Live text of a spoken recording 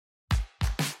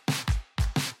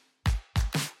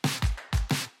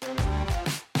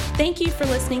Thank you for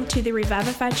listening to the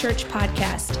Revivify Church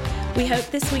podcast. We hope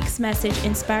this week's message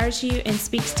inspires you and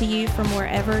speaks to you from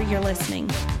wherever you're listening.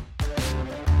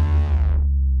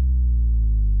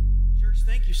 Church,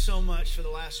 thank you so much for the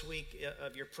last week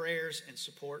of your prayers and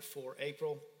support for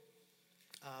April.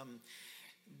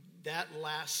 That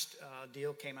last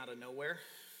deal came out of nowhere.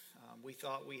 We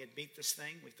thought we had beat this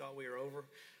thing. We thought we were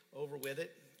over with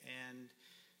it. And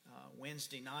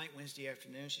Wednesday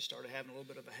afternoon, she started having a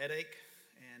little bit of a headache.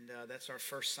 And that's our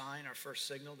first sign, our first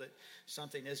signal that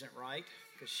something isn't right,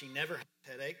 because she never has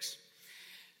headaches.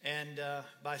 And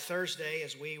by Thursday,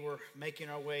 as we were making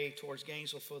our way towards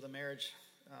Gainesville for the marriage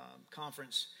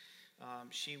conference,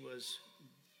 she was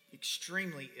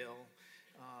extremely ill.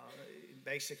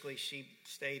 Basically, she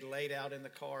stayed laid out in the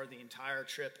car the entire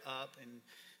trip up and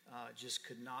just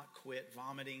could not quit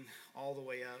vomiting all the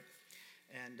way up.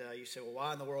 And you say, well,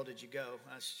 why in the world did you go?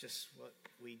 That's just what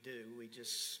we do. We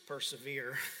just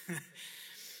persevere.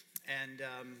 And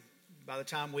by the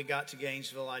time we got to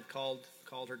Gainesville, I'd called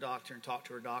her doctor and talked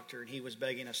to her doctor, and he was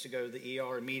begging us to go to the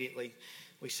ER immediately.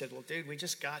 We said, well, dude, we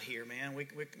just got here, man.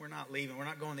 We're not leaving. We're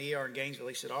not going to the ER in Gainesville.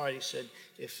 He said, all right. He said,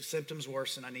 if the symptoms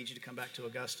worsen, I need you to come back to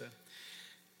Augusta.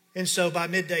 And so by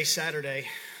midday Saturday,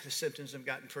 the symptoms have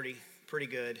gotten pretty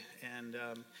good.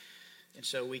 And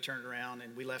so we turned around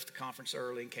and we left the conference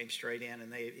early and came straight in,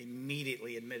 and they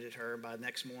immediately admitted her. By the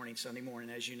next morning, Sunday morning,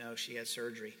 as you know, she had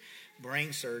surgery,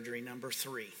 brain surgery number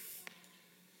 3.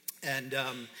 And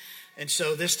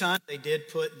so this time they did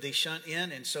put the shunt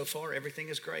in, and so far everything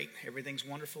is great. Everything's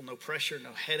wonderful, no pressure,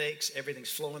 no headaches, everything's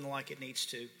flowing like it needs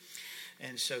to.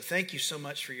 And so thank you so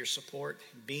much for your support,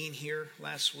 being here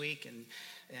last week. And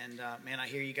man, I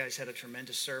hear you guys had a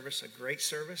tremendous service, a great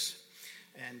service.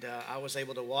 And I was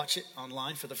able to watch it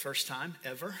online for the first time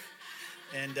ever,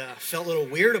 and felt a little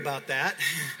weird about that,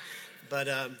 but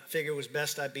figured it was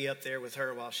best I'd be up there with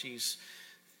her while she's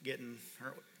getting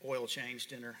her oil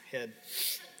changed in her head.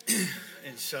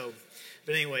 And so,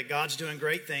 but anyway, God's doing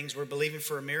great things. We're believing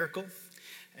for a miracle,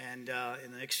 and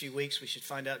in the next few weeks we should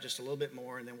find out just a little bit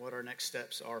more, and then what our next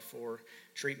steps are for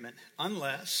treatment,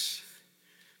 unless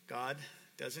God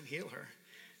doesn't heal her.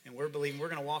 And we're believing we're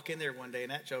going to walk in there one day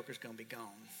and that joker's going to be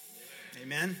gone.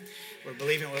 Amen? We're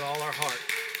believing with all our heart.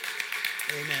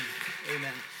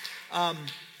 Amen.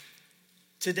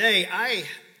 Today, I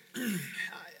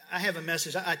have a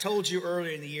message. I told you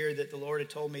earlier in the year that the Lord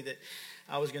had told me that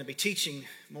I was going to be teaching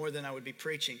more than I would be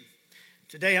preaching.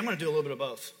 Today, I'm going to do a little bit of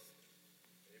both.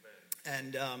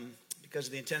 Amen. And because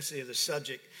of the intensity of the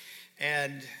subject.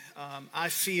 And I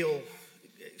feel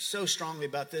so strongly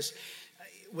about this.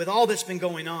 With all that's been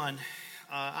going on,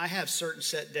 I have certain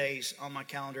set days on my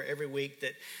calendar every week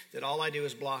that all I do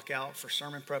is block out for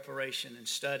sermon preparation and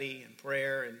study and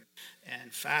prayer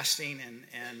and fasting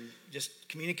and just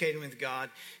communicating with God.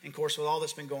 And of course, with all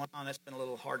that's been going on, that's been a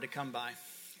little hard to come by.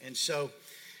 And so,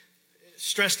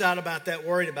 stressed out about that,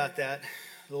 worried about that,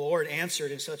 the Lord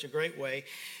answered in such a great way.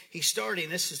 He's starting,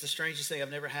 this is the strangest thing, I've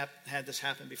never had this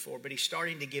happen before, but he's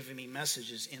starting to give me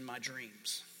messages in my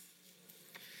dreams.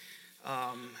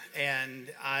 And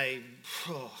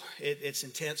it's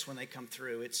intense when they come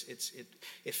through.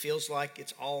 It feels like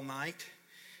it's all night,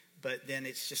 but then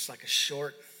it's just like a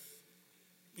short,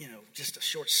 just a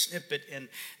short snippet, and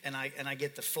I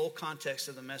get the full context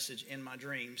of the message in my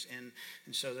dreams, and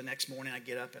so the next morning I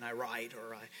get up and I write,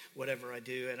 or whatever I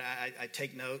do, and I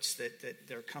take notes that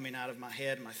they're coming out of my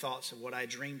head, my thoughts of what I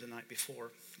dreamed the night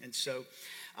before, and so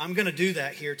I'm going to do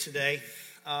that here today.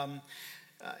 I'm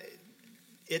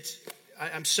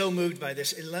so moved by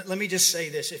this. Let me just say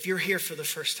this. If you're here for the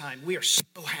first time, we are so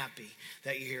happy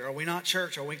that you're here. Are we not,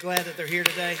 church? Are we glad that they're here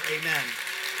today? Amen.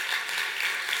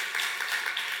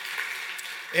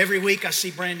 Every week I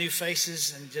see brand new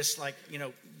faces and just like,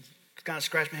 kind of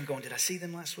scratch my head going, did I see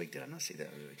them last week? Did I not see them?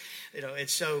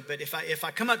 It's so, but if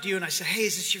I come up to you and I say, hey,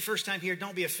 is this your first time here?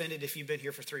 Don't be offended if you've been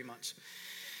here for 3 months.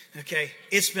 Okay,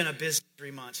 it's been a busy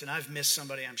 3 months, and I've missed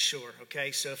somebody, I'm sure,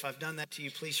 okay? So if I've done that to you,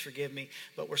 please forgive me.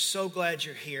 But we're so glad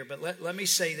you're here. But let me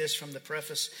say this from the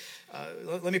preface.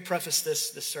 Let me preface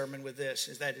this sermon with this,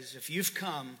 is that if you've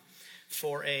come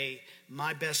for a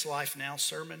My Best Life Now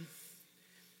sermon,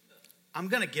 I'm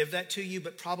going to give that to you,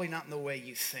 but probably not in the way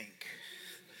you think,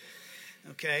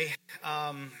 okay?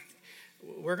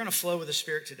 We're going to flow with the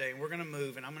Spirit today, and we're going to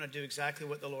move, and I'm going to do exactly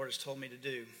what the Lord has told me to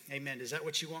do. Amen. Is that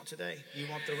what you want today? You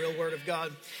want the real Word of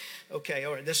God? Okay,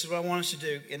 all right. This is what I want us to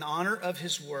do. In honor of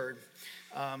His Word,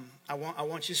 I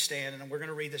want you to stand, and we're going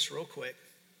to read this real quick.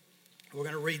 We're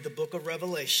going to read the book of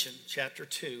Revelation, chapter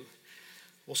 2.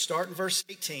 We'll start in verse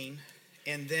 18,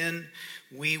 and then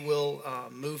we will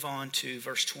move on to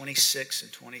verse 26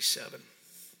 and 27.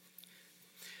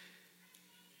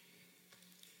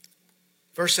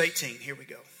 Verse 18, here we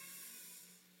go.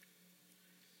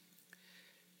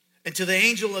 And to the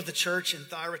angel of the church in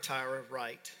Thyatira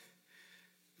write,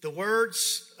 the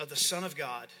words of the Son of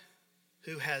God,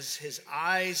 who has his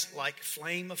eyes like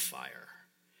flame of fire,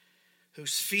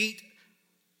 whose feet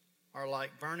are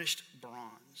like burnished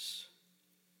bronze.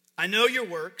 I know your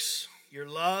works, your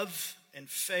love and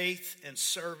faith and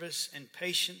service and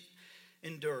patient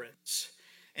endurance,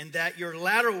 and that your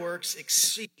latter works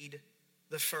exceed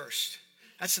the first.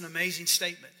 That's an amazing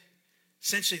statement.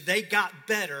 Essentially, they got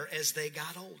better as they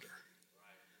got older.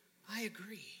 I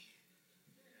agree.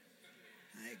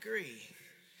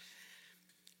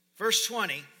 Verse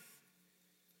 20,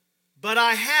 but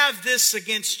I have this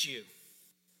against you,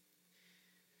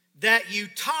 that you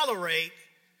tolerate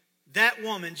that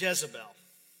woman Jezebel,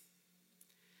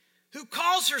 who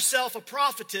calls herself a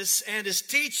prophetess and is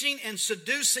teaching and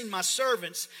seducing my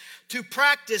servants to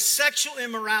practice sexual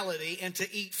immorality and to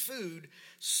eat food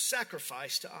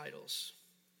sacrificed to idols.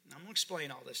 Now, I'm going to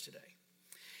explain all this today.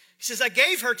 He says, I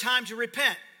gave her time to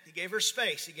repent. He gave her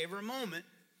space. He gave her a moment,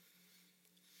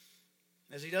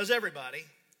 as he does everybody.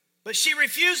 But she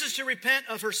refuses to repent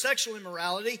of her sexual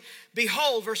immorality.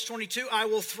 Behold, verse 22, I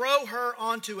will throw her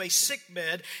onto a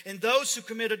sickbed, and those who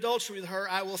commit adultery with her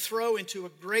I will throw into a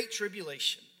great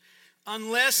tribulation,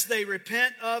 unless they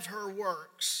repent of her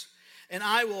works. And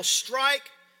I will strike,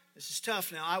 this is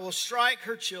tough now, I will strike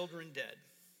her children dead.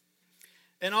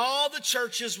 And all the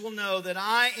churches will know that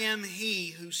I am he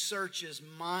who searches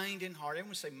mind and heart.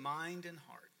 Everyone say mind and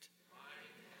heart.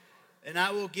 And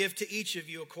I will give to each of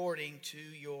you according to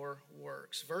your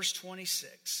works. Verse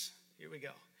 26. Here we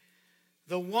go.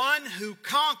 The one who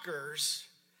conquers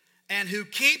and who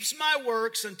keeps my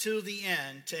works until the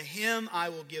end, to him I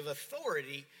will give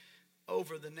authority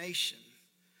over the nation.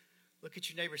 Look at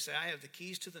your neighbor and say, I have the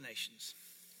keys to the nations.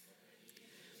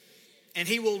 And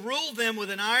he will rule them with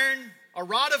a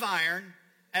rod of iron,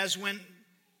 as when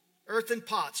earthen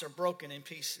pots are broken in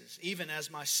pieces, even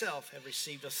as myself have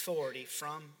received authority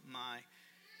from my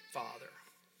Father.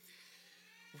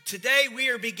 Today we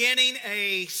are beginning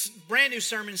a brand new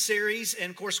sermon series,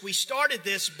 and of course we started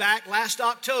this back last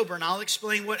October, and I'll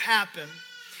explain what happened.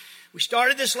 We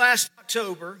started this last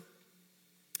October,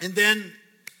 and then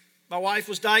my wife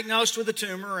was diagnosed with a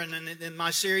tumor, and then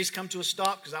my series come to a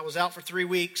stop because I was out for 3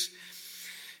 weeks.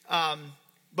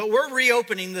 But we're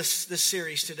reopening this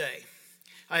series today.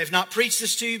 I have not preached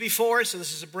this to you before, so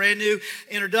this is a brand new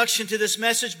introduction to this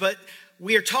message, but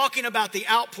we are talking about the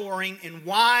outpouring and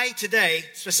why today,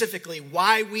 specifically,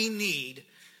 why we need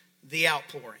the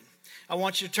outpouring. I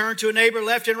want you to turn to a neighbor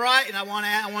left and right, and I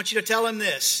want you to tell him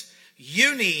this.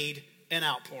 You need an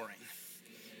outpouring.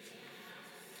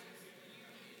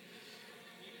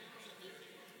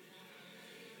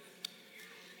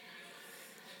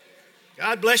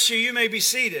 God bless you. You may be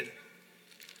seated.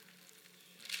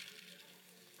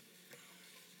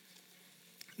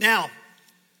 Now,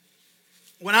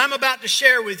 what I'm about to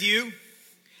share with you,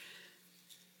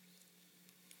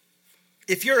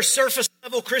 if you're a surface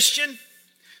level Christian,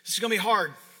 this is going to be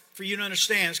hard for you to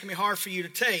understand. It's going to be hard for you to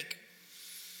take.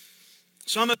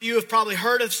 Some of you have probably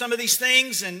heard of some of these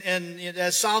things, and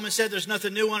as Solomon said, there's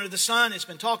nothing new under the sun. It's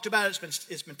been talked about,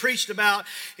 it's been preached about,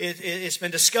 it's been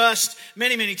discussed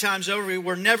many, many times over.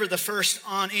 We're never the first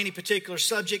on any particular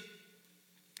subject.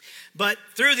 But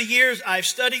through the years, I've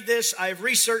studied this, I've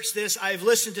researched this, I've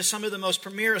listened to some of the most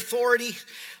premier authority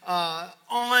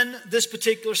on this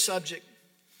particular subject.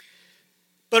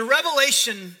 But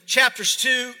Revelation chapters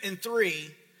 2 and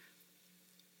 3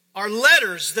 are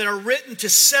letters that are written to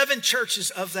 7 churches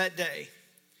of that day.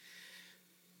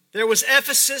 There was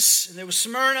Ephesus, and there was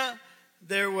Smyrna,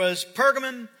 there was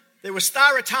Pergamum, there was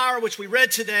Thyatira, which we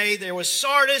read today, there was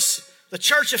Sardis, the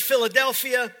church of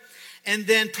Philadelphia, and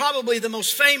then probably the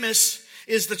most famous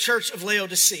is the church of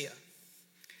Laodicea.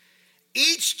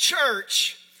 Each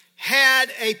church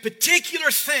had a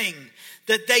particular thing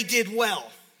that they did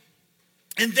well.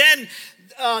 And then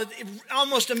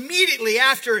almost immediately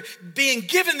after being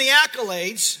given the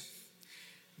accolades,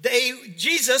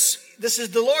 Jesus, this is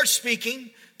the Lord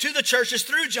speaking to the churches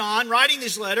through John, writing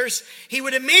these letters, he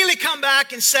would immediately come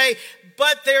back and say,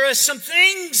 but there are some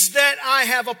things that I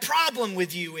have a problem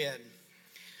with you in.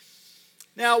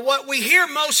 Now, what we hear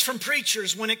most from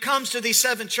preachers when it comes to these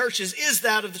 7 churches is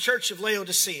that of the church of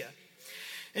Laodicea.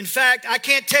 In fact, I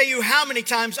can't tell you how many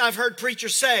times I've heard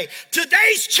preachers say,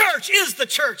 today's church is the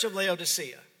church of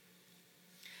Laodicea.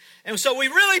 And so we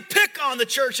really pick on the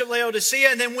church of Laodicea,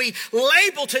 and then we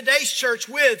label today's church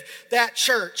with that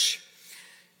church.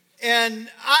 And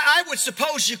I would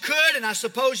suppose you could, and I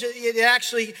suppose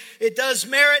it does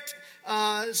merit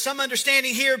some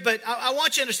understanding here, but I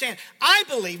want you to understand. I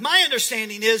believe, my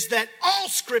understanding is that all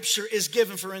Scripture is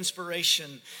given for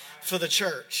inspiration for the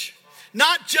church,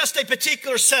 not just a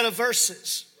particular set of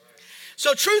verses.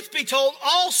 So truth be told,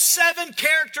 all 7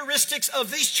 characteristics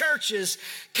of these churches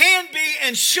can be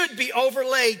and should be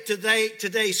overlaid to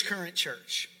today's current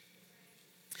church.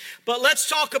 But let's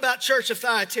talk about Church of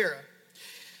Thyatira.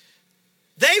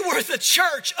 They were the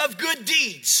church of good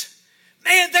deeds.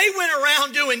 Man, they went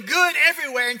around doing good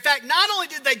everywhere. In fact, not only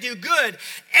did they do good,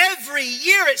 every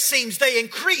year it seems they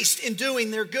increased in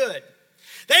doing their good.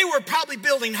 They were probably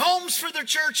building homes for their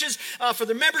churches, for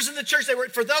the members in the church. They were,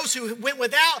 for those who went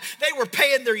without, they were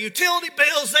paying their utility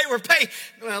bills. They were paying,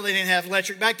 well, they didn't have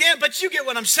electric back then, but you get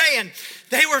what I'm saying.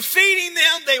 They were feeding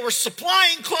them. They were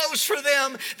supplying clothes for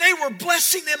them. They were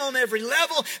blessing them on every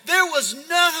level. There was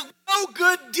no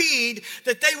good deed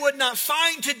that they would not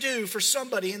find to do for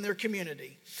somebody in their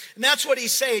community. And that's what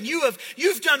he's saying.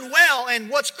 You've done well, and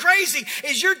what's crazy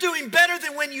is you're doing better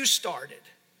than when you started.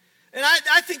 And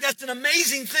I think that's an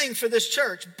amazing thing for this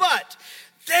church. But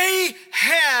they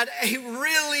had a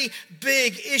really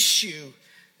big issue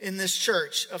in this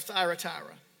church of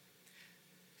Thyatira.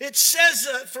 It says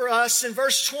for us in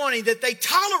verse 20 that they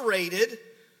tolerated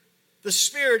the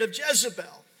spirit of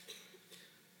Jezebel,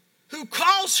 who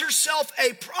calls herself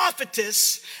a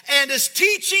prophetess and is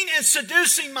teaching and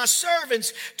seducing my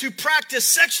servants to practice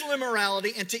sexual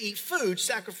immorality and to eat food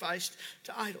sacrificed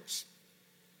to idols.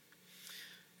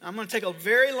 I'm going to take a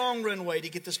very long runway to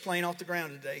get this plane off the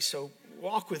ground today, so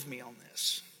walk with me on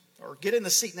this. Or get in the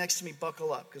seat next to me,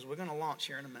 buckle up, because we're going to launch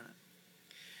here in a minute.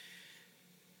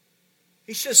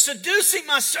 He says, seducing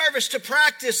my servants to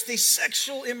practice these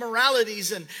sexual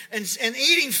immoralities and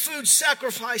eating food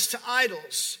sacrificed to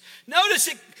idols. Notice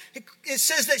it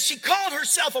says that she called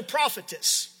herself a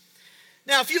prophetess.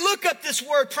 Now, if you look up this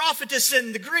word prophetess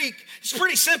in the Greek, it's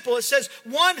pretty simple. It says,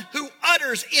 one who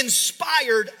utters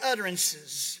inspired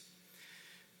utterances.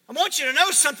 I want you to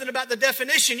know something about the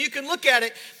definition. You can look at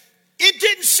it. It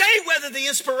didn't say whether the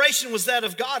inspiration was that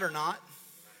of God or not.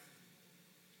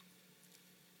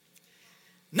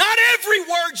 Not every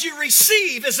word you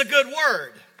receive is a good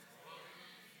word.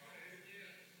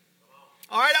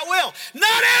 All right, I will.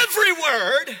 Not every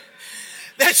word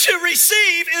that you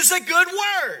receive is a good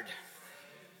word.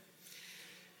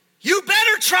 You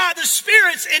better try the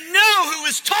spirits and know who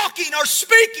is talking or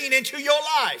speaking into your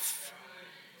life.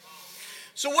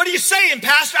 So what are you saying,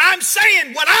 Pastor? I'm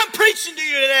saying what I'm preaching to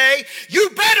you today, you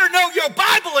better know your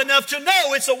Bible enough to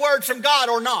know it's a word from God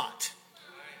or not.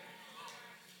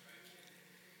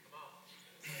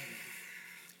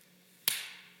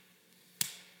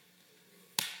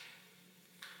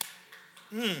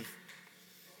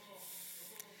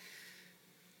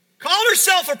 Called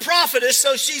herself a prophetess,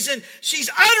 so she's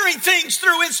uttering things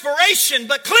through inspiration,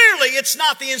 but clearly it's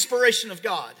not the inspiration of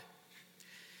God.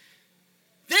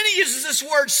 Then he uses this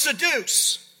word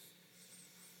seduce.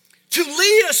 To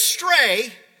lead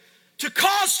astray, to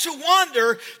cause to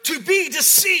wander, to be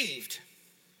deceived.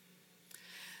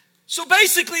 So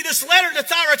basically this letter to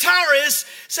Thyatira is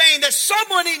saying that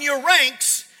someone in your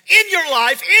ranks, in your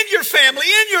life, in your family,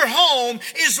 in your home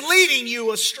is leading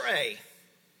you astray.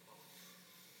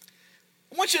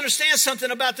 I want you to understand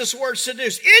something about this word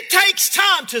seduce. It takes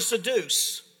time to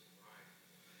seduce.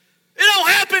 It don't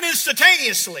happen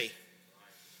instantaneously.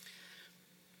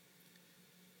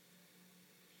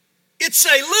 It's a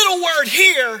little word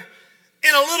here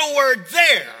and a little word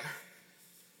there.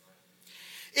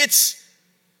 It's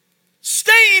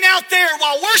staying out there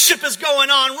while worship is going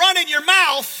on, running your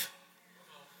mouth,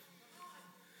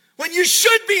 when you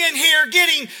should be in here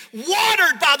getting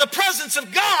watered by the presence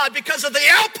of God because of the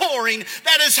outpouring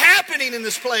that is happening in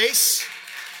this place.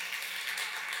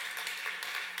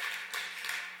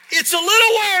 It's a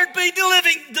little word being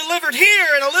delivered here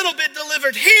and a little bit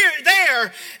delivered here, there.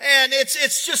 And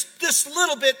it's just this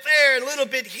little bit there, a little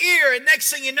bit here. And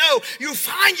next thing you know, you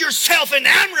find yourself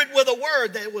enamored with a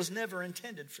word that was never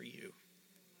intended for you.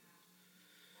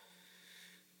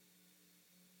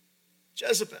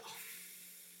 Jezebel.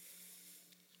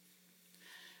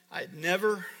 I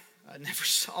never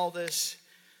saw this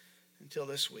until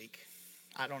this week.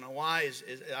 I don't know why.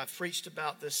 I've preached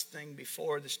about this thing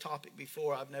before, this topic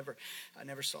before. I never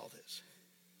saw this.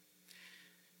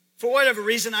 For whatever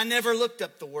reason, I never looked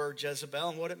up the word Jezebel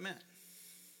and what it meant.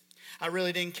 I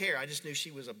really didn't care. I just knew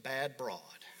she was a bad broad.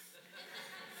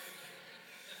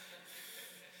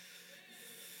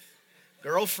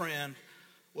 Girlfriend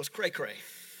was cray-cray.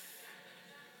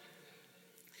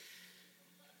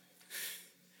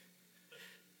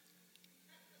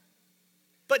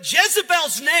 But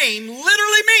Jezebel's name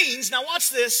literally means, now watch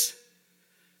this,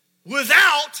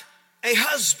 without a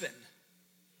husband.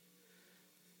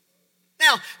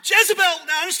 Now,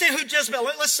 understand who Jezebel,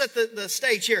 let's set the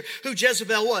stage here, who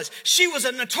Jezebel was. She was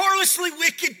a notoriously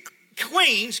wicked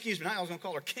queen, I was going to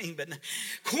call her king, but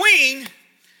queen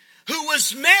who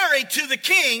was married to the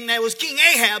king, that was King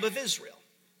Ahab of Israel.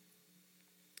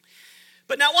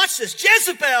 But now watch this,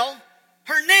 Jezebel,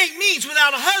 her name means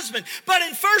without a husband, but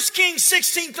in 1 Kings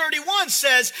 16:31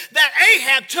 says that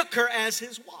Ahab took her as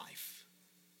his wife.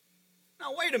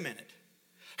 Now wait a minute,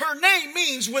 her name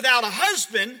means without a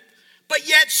husband, but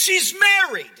yet she's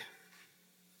married.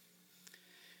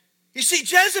 You see,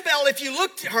 Jezebel, if you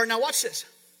looked at her, now watch this.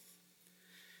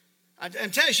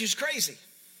 I'm telling you, she's crazy.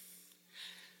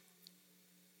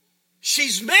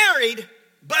 She's married,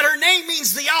 but her name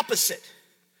means the opposite.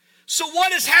 So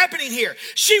what is happening here?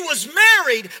 She was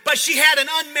married, but she had an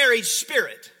unmarried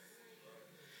spirit.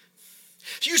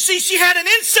 You see, she had an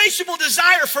insatiable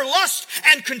desire for lust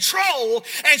and control,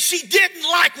 and she didn't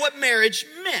like what marriage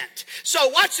meant. So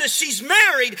watch this. She's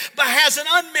married, but has an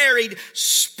unmarried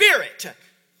spirit.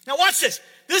 Now watch this.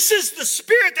 This is the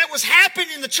spirit that was happening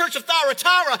in the church of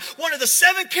Thyatira, one of the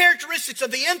 7 characteristics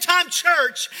of the end-time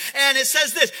church. And it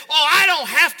says this, I don't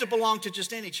have to belong to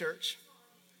just any church.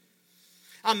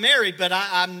 I'm married, but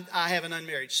I have an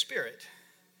unmarried spirit.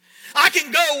 I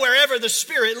can go wherever the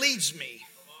Spirit leads me.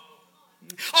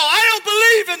 I don't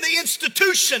believe in the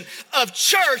institution of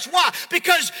church. Why?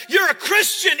 Because you're a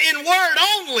Christian in word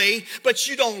only, but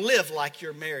you don't live like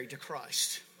you're married to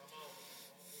Christ.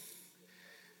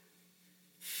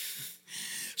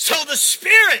 So the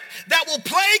spirit that will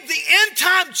plague the end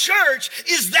time church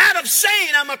is that of saying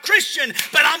I'm a Christian,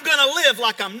 but I'm going to live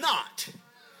like I'm not.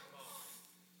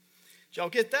 Did y'all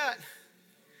get that?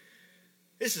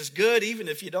 This is good even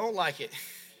if you don't like it.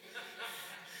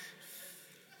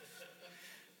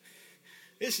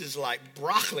 This is like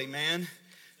broccoli, man.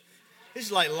 This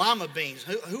is like lima beans.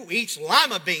 Who eats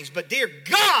lima beans? But dear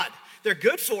God, they're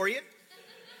good for you.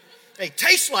 They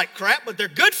taste like crap, but they're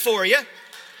good for you.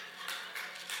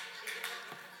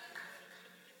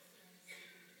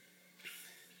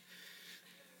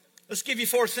 Let's give you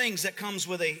 4 things that comes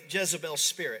with a Jezebel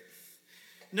spirit.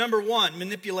 Number 1,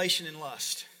 manipulation and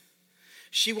lust.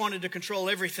 She wanted to control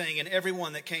everything and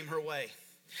everyone that came her way.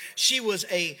 She was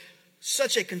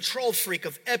such a control freak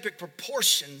of epic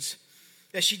proportions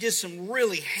that she did some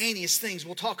really heinous things.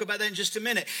 We'll talk about that in just a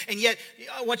minute. And yet,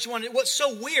 what's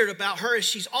so weird about her is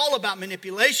she's all about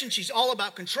manipulation. She's all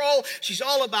about control. She's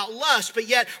all about lust. But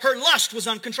yet, her lust was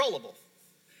uncontrollable.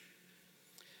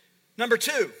 Number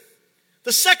 2,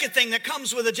 the second thing that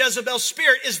comes with a Jezebel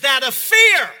spirit is that of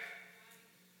fear.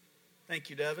 Thank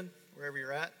you, Devin, wherever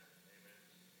you're at.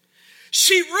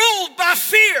 She ruled by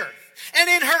fear. And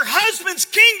in her husband's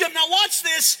kingdom, now watch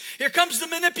this, here comes the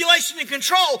manipulation and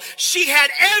control. She had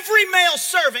every male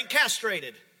servant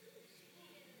castrated.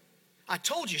 I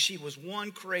told you she was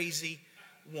one crazy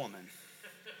woman.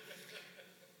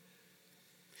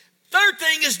 Third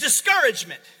thing is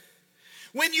discouragement.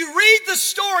 When you read the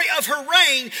story of her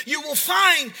reign, you will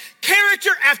find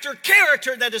character after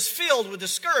character that is filled with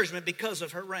discouragement because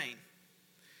of her reign.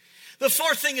 The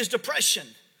fourth thing is depression.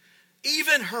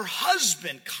 Even her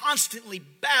husband constantly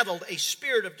battled a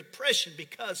spirit of depression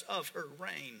because of her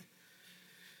reign.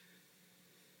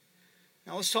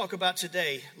 Now let's talk about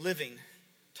today, living,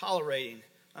 tolerating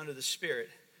under the spirit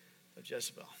of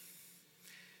Jezebel.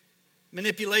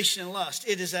 Manipulation and lust,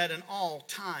 it is at an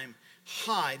all-time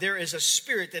high. There is a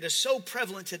spirit that is so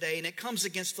prevalent today, and it comes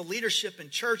against the leadership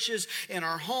in churches, in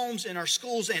our homes, in our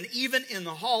schools, and even in the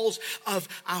halls of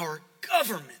our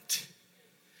government.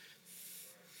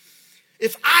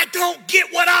 If I don't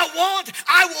get what I want,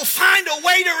 I will find a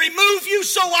way to remove you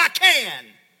so I can.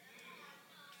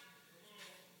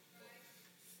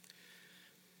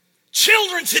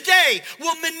 Children today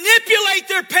will manipulate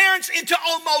their parents into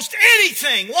almost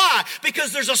anything. Why?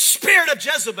 Because there's a spirit of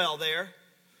Jezebel there.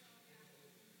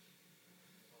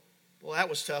 Well, that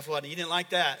was tough, wasn't it? You didn't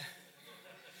like that.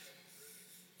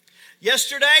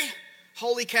 Yesterday,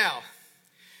 holy cow.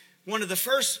 One of the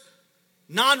first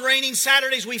non-raining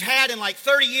Saturdays we've had in like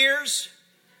 30 years.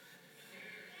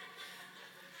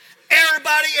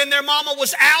 Everybody and their mama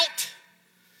was out.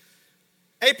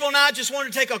 April and I just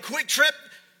wanted to take a quick trip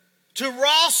to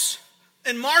Ross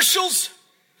and Marshall's.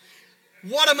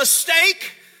 What a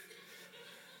mistake.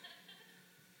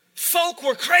 Folk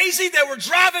were crazy. They were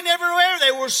driving everywhere.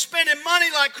 They were spending money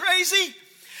like crazy.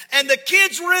 And the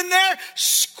kids were in there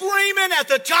screaming at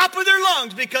the top of their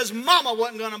lungs because mama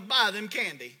wasn't going to buy them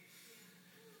candy.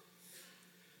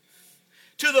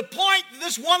 To the point that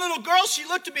this one little girl, she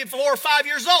looked at me 4 or 5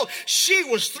 years old. She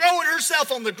was throwing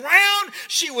herself on the ground.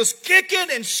 She was kicking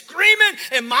and screaming,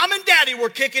 and Mom and Daddy were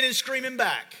kicking and screaming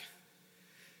back.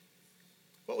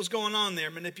 What was going on there?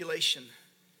 Manipulation.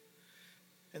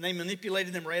 And they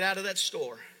manipulated them right out of that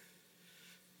store.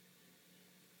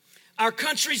 Our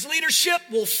country's leadership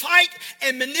will fight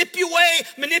and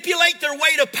manipulate their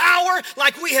way to power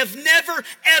like we have never,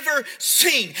 ever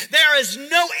seen. There is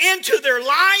no end to their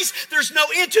lies. There's no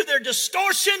end to their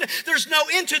distortion. There's no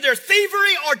end to their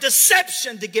thievery or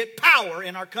deception to get power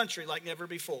in our country like never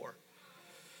before.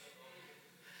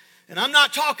 And I'm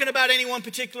not talking about any one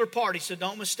particular party, so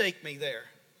don't mistake me there.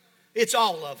 It's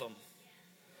all of them.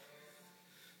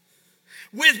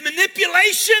 With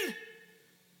manipulation,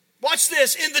 watch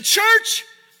this, in the church,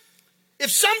 if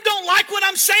some don't like what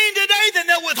I'm saying today, then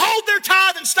they'll withhold their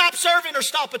tithe and stop serving or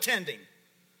stop attending.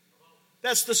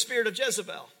 That's the spirit of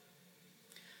Jezebel.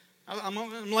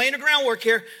 I'm laying the groundwork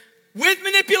here. With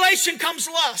manipulation comes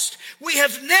lust. We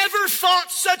have never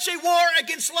fought such a war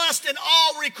against lust in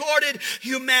all recorded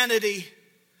humanity.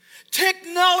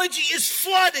 Technology is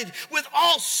flooded with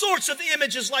all sorts of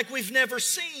images like we've never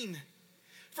seen.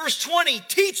 Verse 20,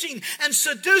 teaching and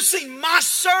seducing my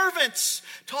servants,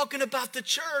 talking about the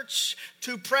church,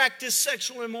 to practice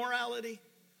sexual immorality.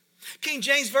 King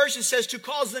James Version says to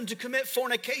cause them to commit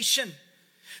fornication.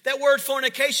 That word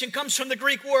fornication comes from the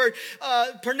Greek word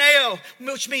porneo,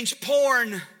 which means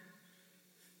porn.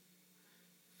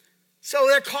 So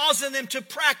they're causing them to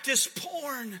practice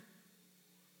porn.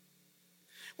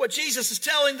 What Jesus is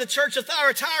telling the church of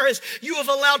Thyatira is, you have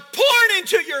allowed porn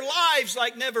into your lives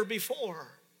like never before.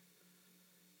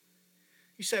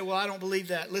 You say, well, I don't believe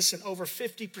that. Listen, over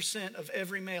 50% of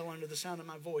every male under the sound of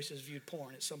my voice has viewed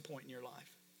porn at some point in your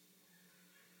life.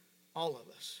 All of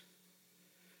us.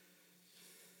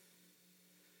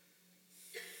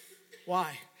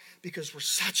 Why? Because we're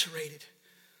saturated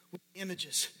with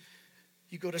images.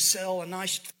 You go to sell a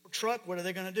nice truck, what are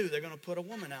they going to do? They're going to put a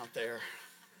woman out there.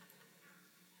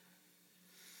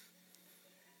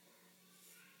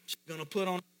 She's going to put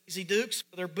on Easy Dukes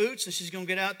with her boots, and she's going to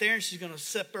get out there and she's going to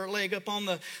set her leg up on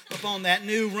that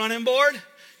new running board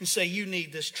and say, you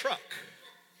need this truck.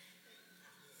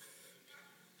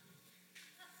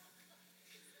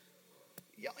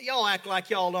 Y'all act like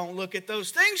y'all don't look at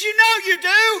those things. You know you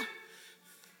do.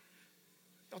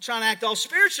 Y'all trying to act all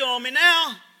spiritual on me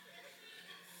now.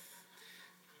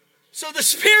 So the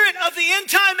spirit of the end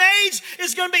time age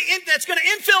that's going to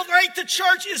infiltrate the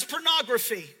church is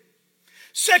pornography.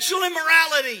 Sexual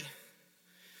immorality.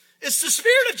 It's the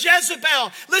spirit of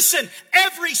Jezebel. Listen,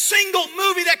 every single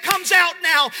movie that comes out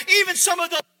now, even some of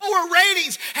the lower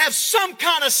ratings, have some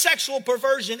kind of sexual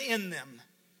perversion in them.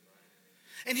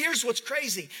 And here's what's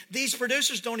crazy. These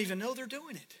producers don't even know they're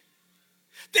doing it.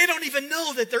 They don't even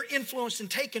know that they're influenced and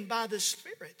taken by this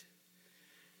spirit.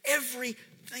 Every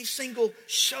single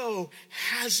show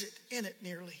has it in it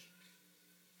nearly.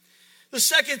 The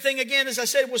second thing, again, as I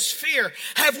said, was fear.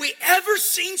 Have we ever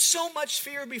seen so much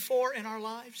fear before in our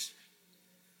lives?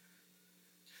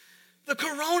 The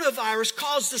coronavirus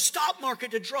caused the stock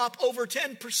market to drop over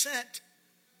 10%.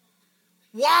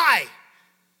 Why?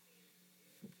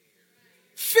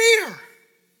 Fear.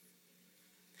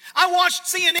 I watched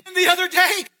CNN the other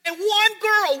day, and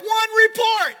one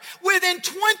report, within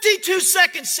 22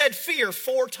 seconds said fear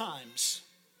 4 times.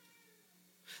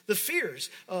 The fears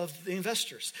of the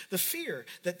investors. The fear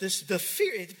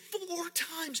 4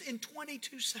 times in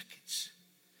 22 seconds.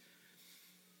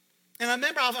 And I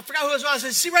remember, I forgot who it was. I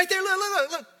said, see right there,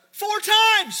 look. 4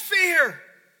 times fear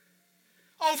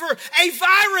over a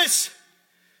virus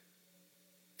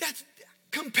that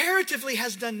comparatively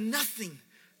has done nothing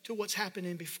to what's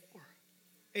happening before.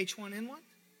 H1N1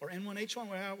 or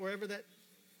N1H1, wherever that.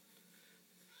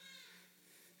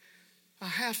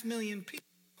 500,000 people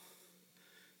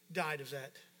died of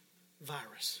that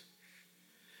virus.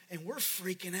 And we're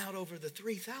freaking out over the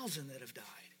 3,000 that have died.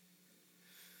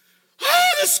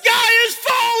 Oh, the sky is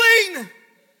falling!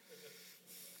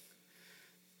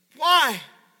 Why?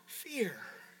 Fear.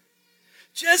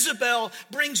 Jezebel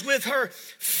brings with her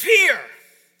fear.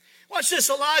 Watch this,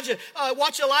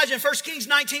 watch Elijah in 1 Kings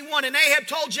 19:1. And Ahab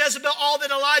told Jezebel all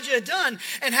that Elijah had done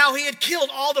and how he had killed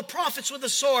all the prophets with a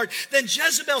sword. Then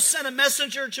Jezebel sent a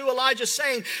messenger to Elijah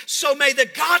saying, so may the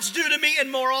gods do to me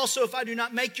and more also if I do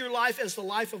not make your life as the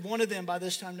life of one of them by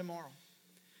this time tomorrow.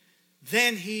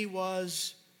 Then he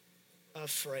was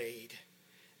afraid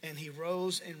and he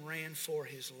rose and ran for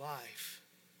his life.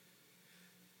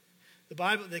 The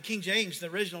Bible, the King James, the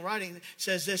original writing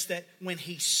says this, that when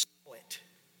he saw it,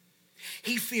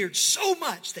 he feared so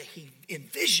much that he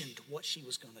envisioned what she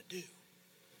was going to do.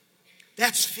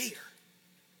 That's fear.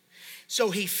 So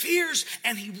he fears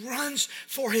and he runs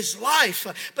for his life.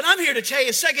 But I'm here to tell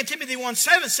you, 2 Timothy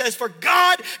 1:7 says, for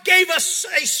God gave us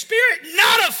a spirit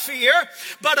not of fear,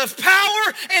 but of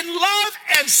power and love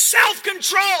and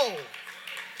self-control.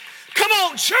 Come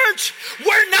on, church.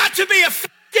 We're not to be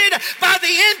affected by the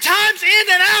end times in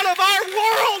and out of our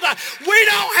world. We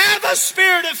don't have a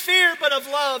spirit of fear, but of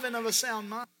love and of a sound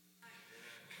mind.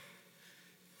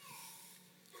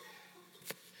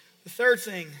 The third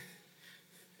thing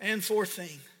and fourth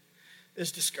thing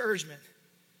is discouragement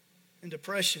and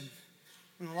depression.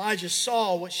 When Elijah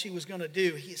saw what she was going to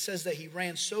do, he says that he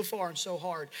ran so far and so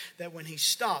hard that when he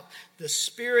stopped, the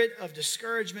spirit of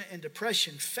discouragement and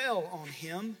depression fell on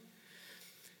him.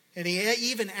 And he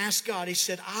even asked God, he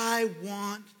said, I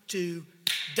want to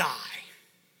die.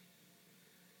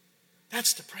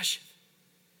 That's depression.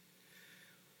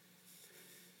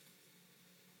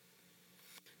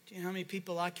 Do you know how many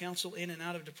people I counsel in and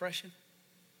out of depression?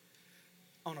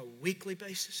 On a weekly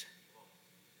basis.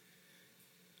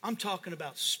 I'm talking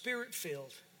about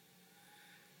spirit-filled,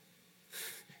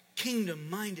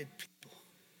 kingdom-minded people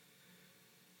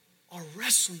are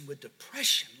wrestling with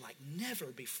depression like never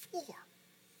before.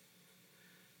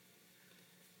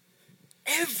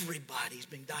 Everybody's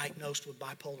been diagnosed with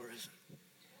bipolarism.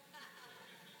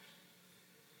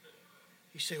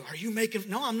 You say, are you making...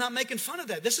 No, I'm not making fun of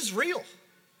that. This is real.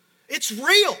 It's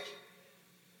real.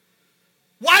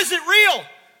 Why is it real?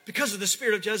 Because of the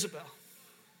spirit of Jezebel.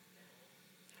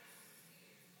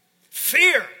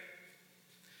 Fear,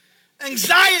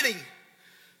 anxiety,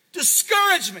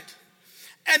 discouragement,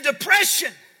 and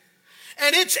depression.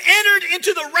 And it's entered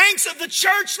into the ranks of the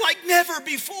church like never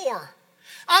before.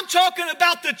 I'm talking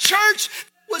about the church that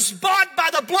was bought by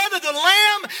the blood of the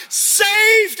Lamb,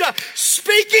 saved,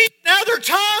 speaking in other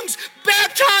tongues,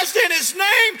 baptized in His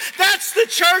name. That's the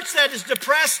church that is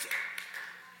depressed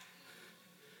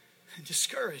and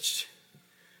discouraged.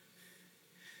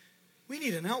 We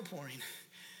need an outpouring.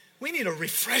 We need a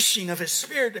refreshing of His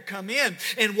Spirit to come in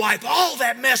and wipe all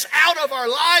that mess out of our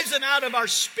lives and out of our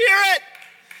spirit.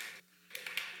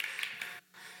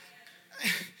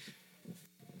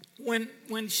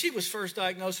 When she was first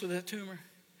diagnosed with that tumor,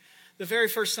 the very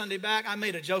first Sunday back, I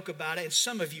made a joke about it, and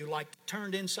some of you like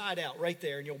turned inside out right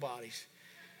there in your bodies.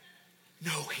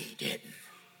 No, he didn't.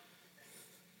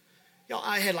 Y'all,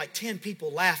 I had like 10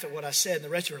 people laugh at what I said, and the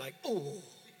rest were like, oh.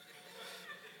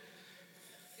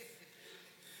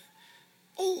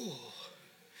 Oh.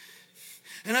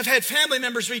 And I've had family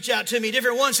members reach out to me,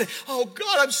 different ones, say, oh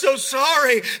God, I'm so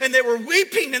sorry. And they were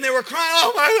weeping and they were crying,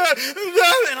 oh my God.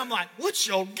 And I'm like, what's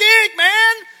your gig,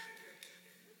 man?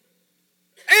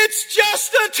 It's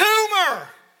just a tumor.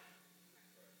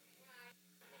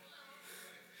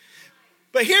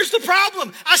 But here's the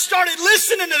problem. I started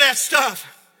listening to that stuff.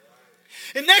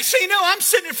 And next thing you know, I'm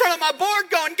sitting in front of my board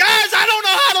going, guys, I don't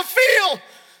know how to feel.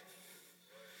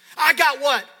 I got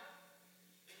what?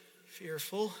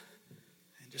 Fearful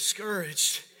and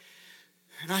discouraged.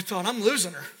 And I thought, I'm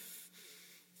losing her.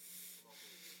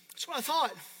 That's what I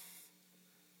thought.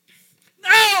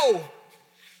 No!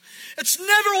 It's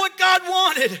never what God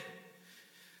wanted.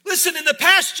 Listen, in the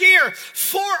past year,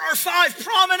 4 or 5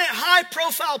 prominent,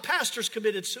 high-profile pastors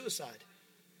committed suicide.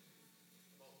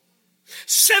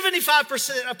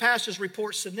 75% of pastors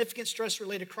report significant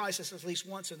stress-related crisis at least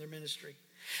once in their ministry.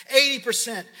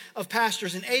 80% of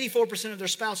pastors and 84% of their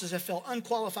spouses have felt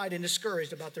unqualified and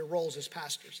discouraged about their roles as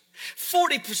pastors.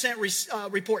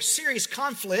 40% report serious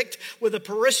conflict with a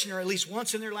parishioner at least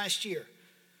once in their last year.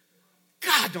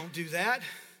 God, don't do that.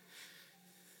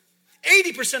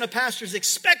 80% of pastors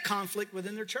expect conflict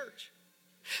within their church.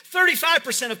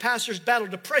 35% of pastors battle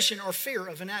depression or fear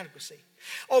of inadequacy.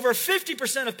 Over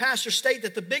 50% of pastors state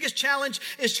that the biggest challenge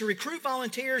is to recruit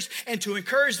volunteers and to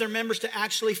encourage their members to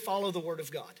actually follow the Word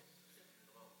of God.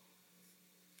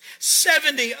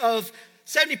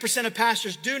 70% of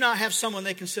pastors do not have someone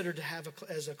they consider to have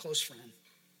as a close friend.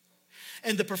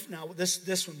 And now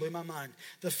this one blew my mind.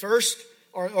 The first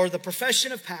or the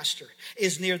profession of pastor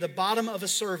is near the bottom of a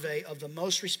survey of the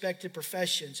most respected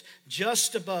professions,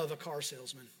 just above a car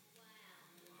salesman.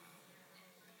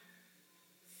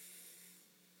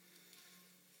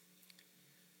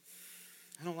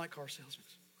 I don't like car salesmen.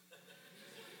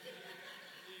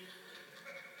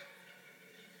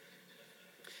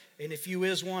 And if you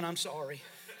is one, I'm sorry.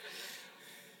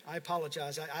 I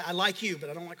apologize. I like you, but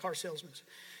I don't like car salesmen.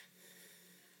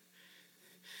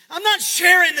 I'm not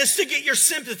sharing this to get your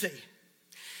sympathy.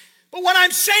 But what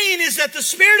I'm saying is that the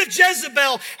spirit of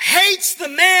Jezebel hates the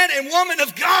man and woman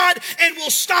of God and will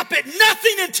stop at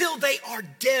nothing until they are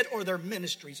dead or their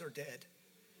ministries are dead.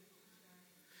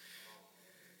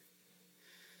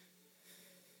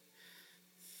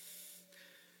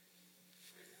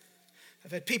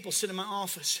 I've had people sit in my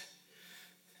office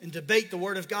and debate the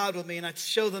Word of God with me, and I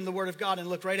show them the Word of God and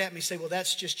look right at me and say, well,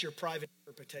 that's just your private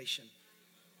interpretation.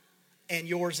 And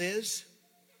yours is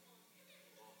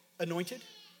anointed?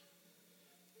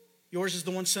 Yours is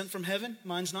the one sent from heaven,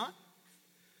 mine's not?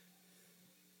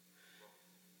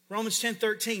 Romans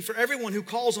 10:13, for everyone who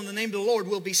calls on the name of the Lord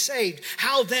will be saved.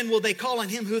 How then will they call on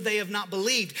him who they have not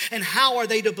believed? And how are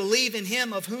they to believe in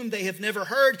him of whom they have never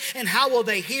heard? And how will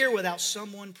they hear without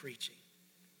someone preaching?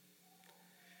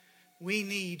 We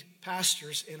need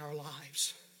pastors in our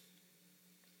lives.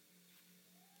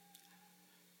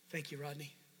 Thank you,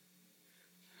 Rodney.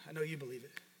 I know you believe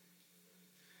it.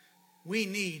 We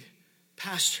need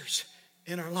pastors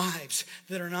in our lives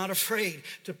that are not afraid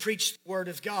to preach the Word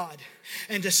of God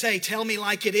and to say, tell me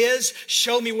like it is,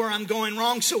 show me where I'm going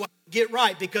wrong so I can get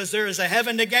right, because there is a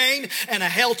heaven to gain and a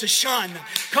hell to shun.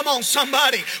 Come on,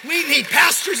 somebody. We need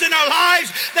pastors in our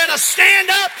lives that'll stand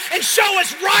up and show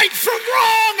us right from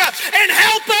wrong and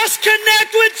help us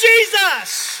connect with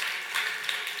Jesus.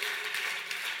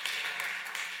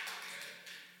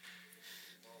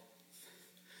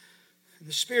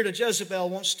 The spirit of Jezebel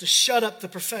wants to shut up the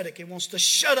prophetic. It wants to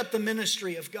shut up the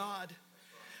ministry of God.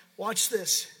 Watch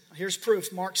this. Here's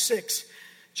proof. Mark 6.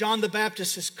 John the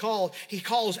Baptist is called. He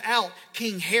calls out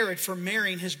King Herod for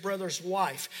marrying his brother's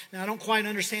wife. Now, I don't quite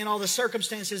understand all the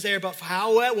circumstances there, but for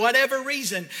whatever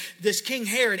reason, this King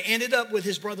Herod ended up with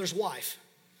his brother's wife.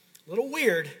 A little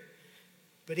weird,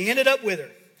 but he ended up with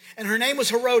her. And her name was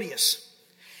Herodias.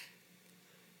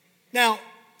 Now,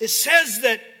 it says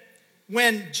that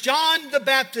when John the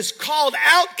Baptist called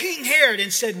out King Herod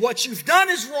and said, what you've done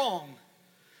is wrong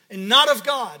and not of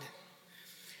God,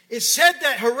 it said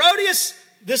that Herodias,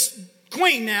 this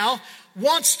queen now,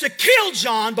 wants to kill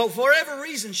John, but for whatever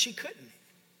reason she couldn't.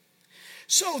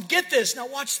 So get this. Now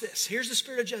watch this. Here's the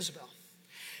spirit of Jezebel.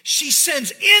 She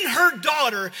sends in her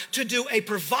daughter to do a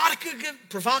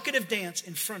provocative dance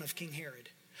in front of King Herod.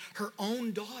 Her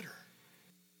own daughter.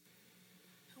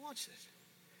 Now watch this.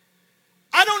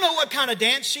 I don't know what kind of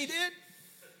dance she did,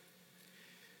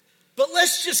 but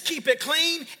let's just keep it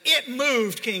clean. It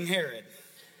moved King Herod.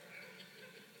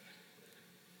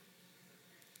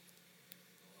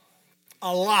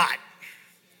 A lot.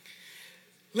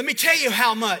 Let me tell you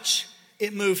how much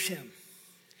it moved him.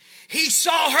 He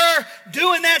saw her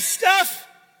doing that stuff,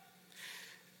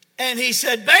 and he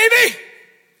said, baby,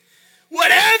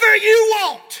 whatever you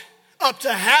want, up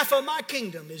to half of my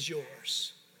kingdom is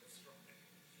yours.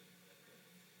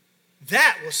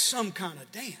 That was some kind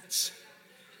of dance.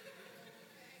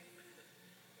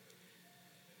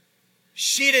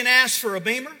 She didn't ask for a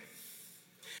beamer.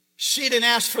 She didn't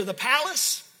ask for the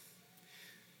palace.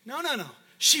 No.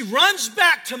 She runs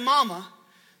back to Mama.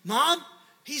 Mom,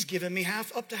 he's given me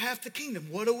up to half the kingdom.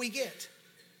 What do we get?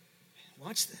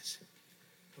 Watch this.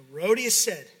 Herodias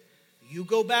said, you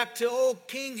go back to old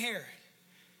King Herod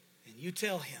and you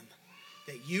tell him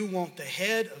that you want the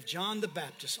head of John the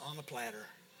Baptist on a platter.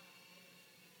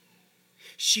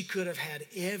 She could have had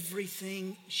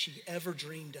everything she ever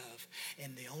dreamed of.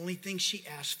 And the only thing she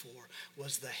asked for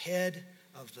was the head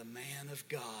of the man of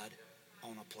God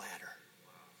on a platter.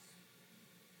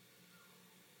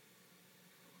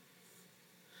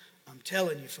 I'm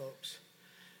telling you, folks,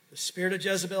 the spirit of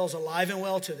Jezebel is alive and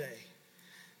well today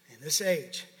in this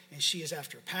age. And she is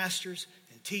after pastors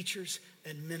and teachers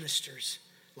and ministers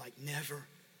like never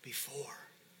before.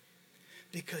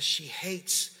 Because she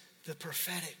hates the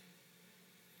prophetic.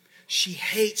 She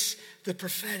hates the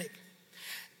prophetic.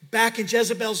 Back in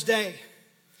Jezebel's day,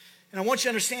 and I want you to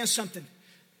understand something.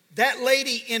 That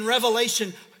lady in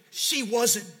Revelation,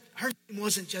 her name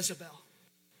wasn't Jezebel.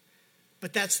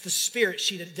 But that's the spirit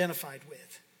she'd identified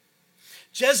with.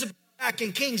 Jezebel, back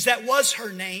in Kings, that was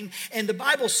her name. And the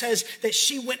Bible says that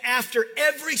she went after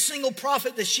every single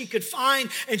prophet that she could find,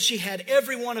 and she had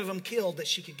every one of them killed that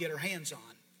she could get her hands on.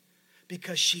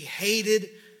 Because she hated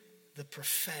the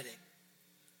prophetic.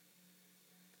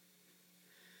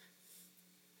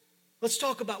 Let's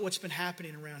talk about what's been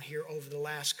happening around here over the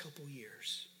last couple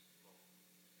years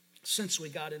since we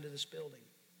got into this building.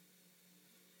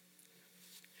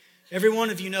 Every one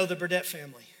of you know the Burdett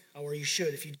family, or you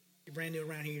should. If you're brand new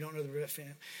around here, you don't know the Burdett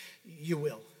family, you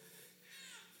will.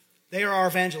 They are our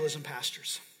evangelism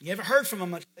pastors. You haven't heard from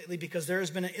them much lately because there has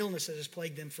been an illness that has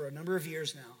plagued them for a number of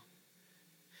years now.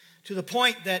 To the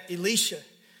point that Elisha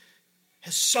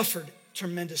has suffered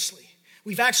tremendously.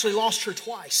 We've actually lost her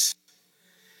twice.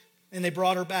 And they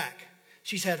brought her back.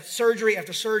 She's had surgery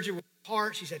after surgery with her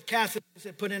heart. She's had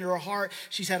catheters put into her heart.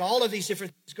 She's had all of these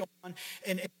different things going on.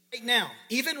 And right now,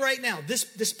 even right now,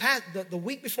 the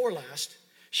week before last,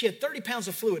 she had 30 pounds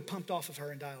of fluid pumped off of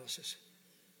her in dialysis.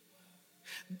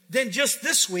 Then just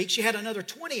this week, she had another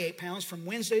 28 pounds from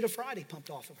Wednesday to Friday pumped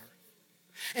off of her.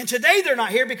 And today they're not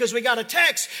here because we got a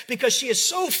text because she is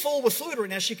so full with fluid right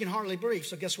now she can hardly breathe.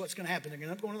 So guess what's going to happen? They're going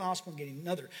to end up going to the hospital and getting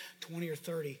another 20 or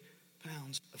 30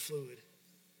 pounds of fluid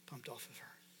pumped off of her.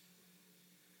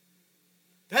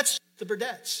 That's the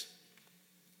Burdettes.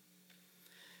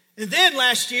 And then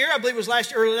last year, I believe it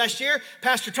was early last year,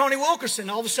 Pastor Tony Wilkerson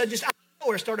all of a sudden just out of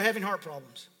nowhere started having heart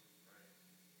problems.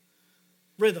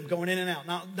 Rhythm going in and out,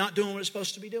 not doing what it's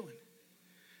supposed to be doing.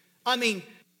 I mean,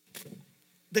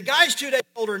 the guy's 2 days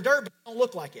older than Dirt, but don't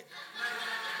look like it.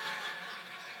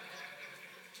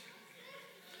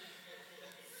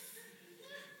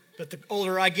 But the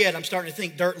older I get, I'm starting to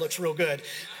think Dirt looks real good.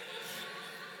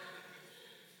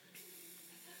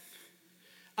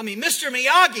 I mean, Mr.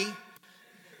 Miyagi,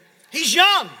 he's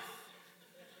young.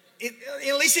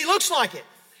 At least he looks like it.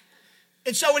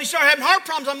 And so when he started having heart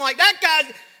problems, I'm like, that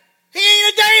guy, he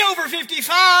ain't a day over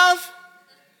 55.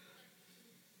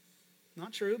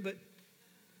 Not true, but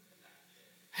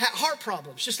heart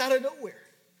problems just out of nowhere.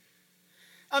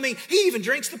 I mean, he even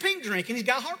drinks the pink drink and he's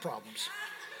got heart problems.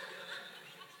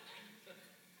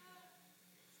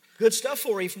 Good stuff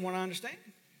for you from what I understand.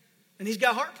 And he's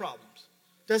got heart problems.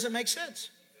 Doesn't make sense.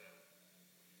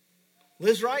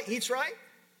 Lives right, eats right.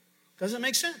 Doesn't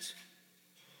make sense.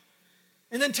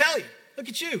 And then tell you, look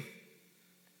at you.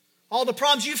 All the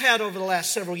problems you've had over the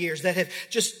last several years that have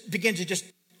just begun to just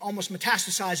almost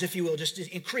metastasize, if you will, just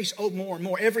increase more and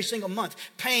more every single month.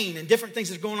 Pain and different things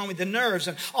that are going on with the nerves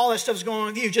and all that stuff is going on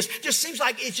with you. Just seems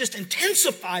like it's just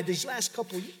intensified these last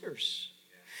couple of years.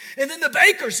 And then the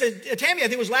Bakers said, Tammy, I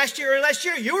think it was last year,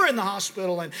 you were in the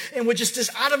hospital and with just this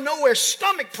out of nowhere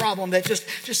stomach problem that just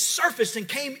surfaced and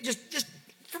came just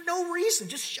for no reason,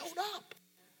 just showed up.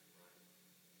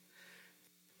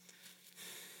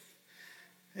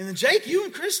 And then Jake, you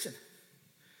and Kristen.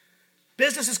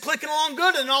 Business is clicking along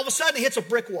good and all of a sudden it hits a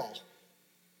brick wall.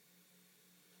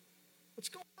 What's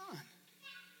going on?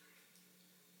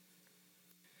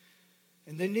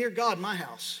 And then near God, my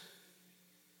house.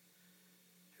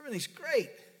 Everything's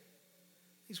great.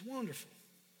 He's wonderful.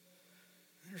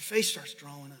 And her face starts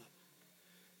drawing up.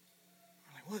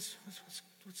 I'm like, what's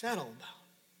that all about?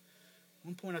 At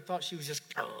one point I thought she was just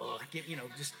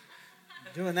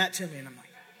doing that to me. And I'm like,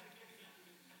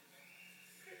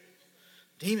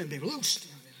 demon be loosed.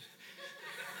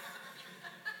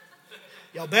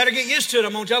 Y'all better get used to it.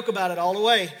 I'm going to joke about it all the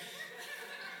way.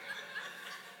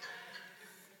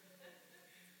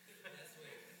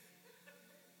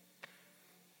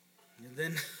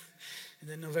 And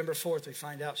then November 4th, we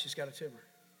find out she's got a tumor.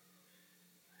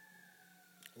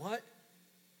 What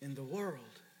in the world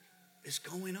is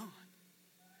going on?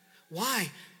 Why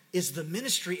is the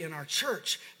ministry in our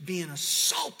church being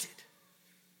assaulted?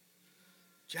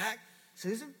 Jack,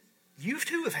 Susan, you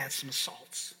too have had some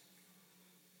assaults.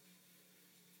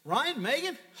 Ryan,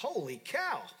 Megan, holy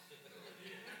cow.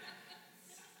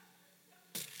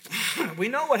 We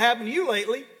know what happened to you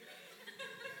lately.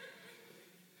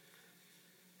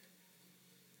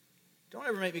 Don't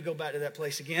ever make me go back to that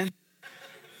place again.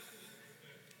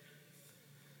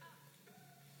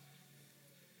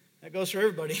 That goes for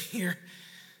everybody here.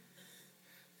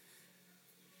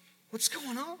 What's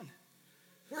going on?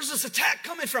 Where's this attack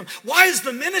coming from? Why is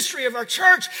the ministry of our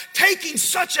church taking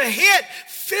such a hit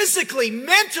physically,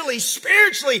 mentally,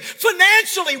 spiritually,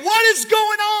 financially? What is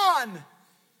going on?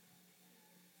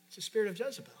 It's the spirit of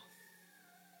Jezebel.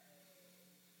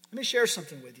 Let me share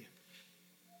something with you.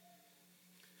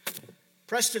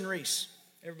 Preston Reese.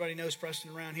 Everybody knows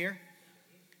Preston around here.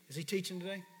 Is he teaching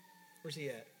today? Where's he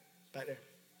at? Back there.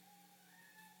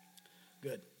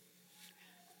 Good.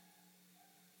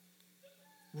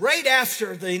 Right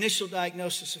after the initial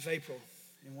diagnosis of April,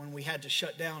 and when we had to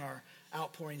shut down our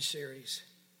outpouring series,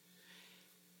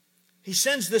 he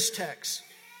sends this text.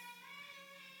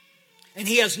 And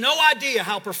he has no idea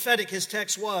how prophetic his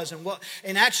text was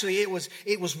and actually it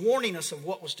was warning us of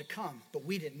what was to come, but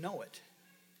we didn't know it.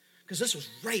 Because this was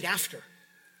right after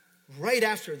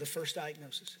the first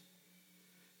diagnosis.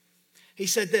 He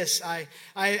said this, I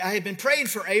had been praying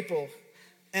for April,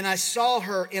 and I saw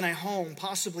her in a home,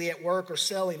 possibly at work or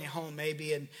selling a home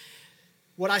maybe, and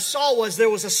what I saw was there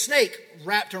was a snake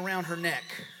wrapped around her neck.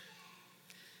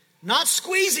 Not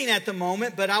squeezing at the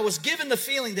moment, but I was given the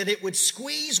feeling that it would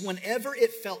squeeze whenever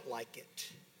it felt like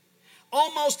it.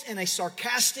 Almost in a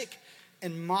sarcastic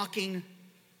and mocking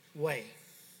way.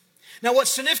 Now,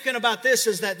 what's significant about this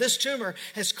is that this tumor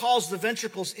has caused the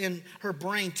ventricles in her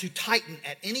brain to tighten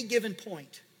at any given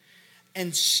point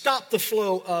and stop the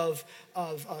flow of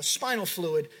spinal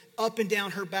fluid up and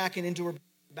down her back and into her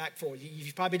back forward.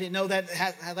 You probably didn't know that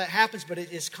how that happens, but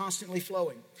it is constantly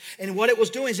flowing. And what it was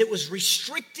doing is it was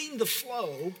restricting the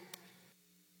flow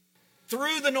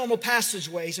through the normal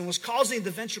passageways and was causing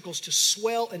the ventricles to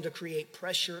swell and to create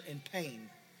pressure and pain.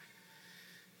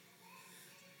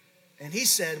 And he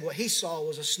said what he saw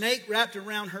was a snake wrapped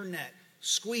around her neck,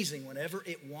 squeezing whenever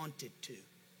it wanted to.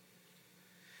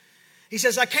 He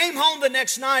says, I came home the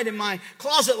next night and my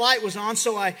closet light was on,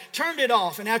 so I turned it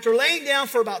off. And after laying down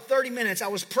for about 30 minutes, I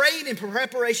was praying in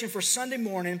preparation for Sunday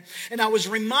morning, and I was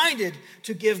reminded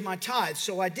to give my tithe.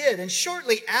 So I did. And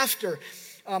shortly after,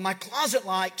 my closet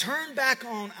light turned back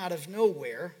on out of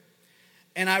nowhere,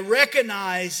 and I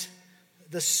recognized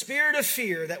the spirit of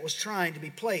fear that was trying to be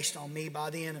placed on me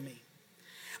by the enemy.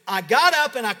 I got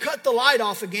up and I cut the light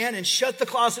off again and shut the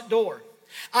closet door.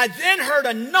 I then heard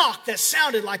a knock that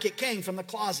sounded like it came from the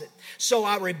closet. So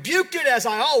I rebuked it as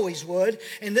I always would,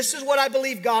 and this is what I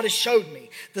believe God has showed me.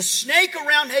 The snake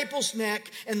around April's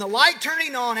neck and the light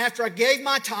turning on after I gave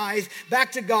my tithe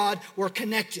back to God were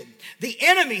connected. The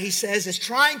enemy, he says, is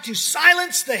trying to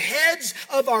silence the heads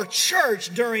of our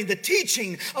church during the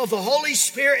teaching of the Holy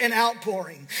Spirit and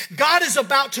outpouring. God is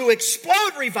about to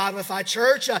explode Revivify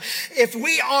Church if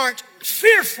we aren't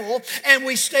fearful and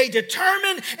we stay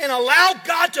determined and allow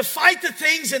God to fight the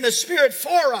things in the Spirit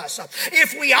for us.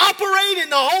 If we operate in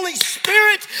the Holy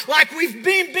Spirit like we've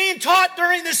been being taught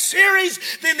during this series,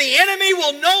 then the enemy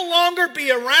will no longer be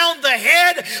around the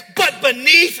head but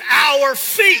beneath our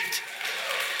feet.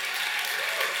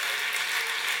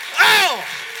 Oh!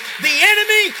 The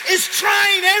enemy is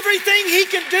trying everything he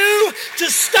can do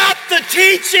to stop the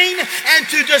teaching and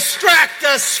to distract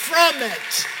us from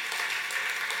it.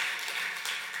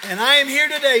 And I am here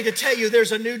today to tell you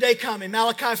there's a new day coming.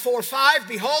 Malachi 4:5,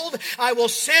 behold, I will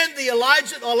send the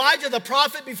Elijah the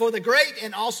prophet before the great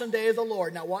and awesome day of the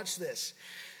Lord. Now watch this.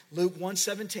 Luke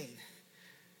 1:17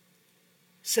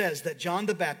 says that John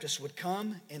the Baptist would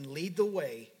come and lead the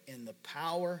way in the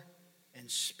power and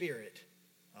spirit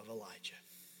of Elijah.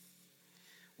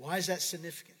 Why is that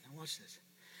significant? Now watch this.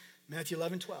 Matthew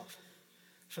 11:12.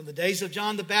 From the days of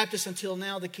John the Baptist until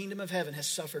now, the kingdom of heaven has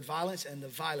suffered violence, and the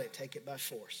violent take it by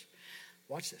force.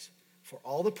 Watch this. For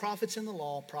all the prophets in the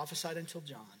law prophesied until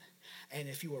John. And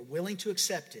if you are willing to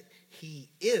accept it, he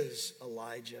is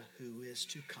Elijah who is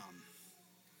to come.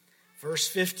 Verse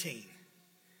 15.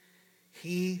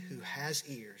 He who has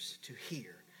ears to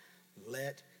hear,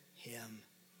 let him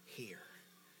hear.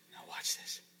 Now watch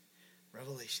this.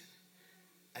 Revelation.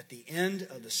 At the end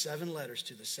of the 7 letters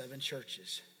to the 7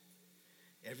 churches,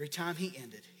 every time he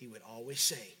ended, he would always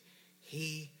say,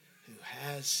 he who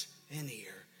has an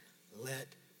ear, let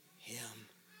him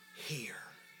hear.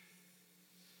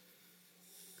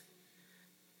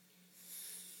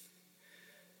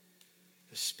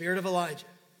 The spirit of Elijah,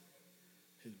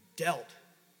 who dealt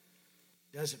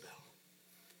Jezebel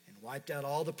and wiped out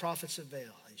all the prophets of Baal,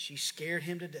 and she scared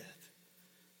him to death,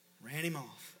 ran him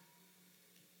off.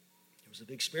 There was a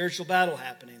big spiritual battle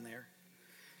happening there.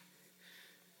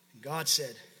 God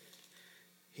said,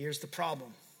 here's the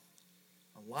problem.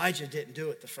 Elijah didn't do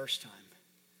it the first time,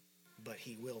 but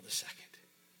he will the second.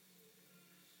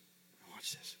 Now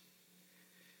watch this.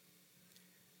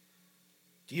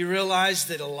 Do you realize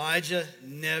that Elijah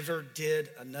never did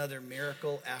another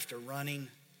miracle after running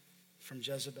from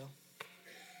Jezebel?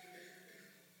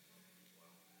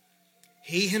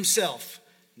 He himself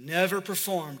never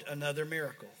performed another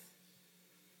miracle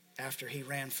after he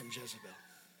ran from Jezebel.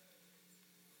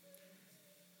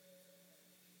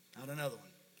 Not another one,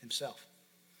 himself.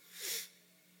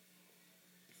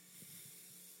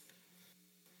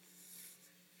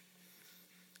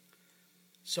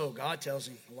 So God tells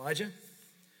him, Elijah,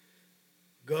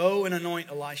 go and anoint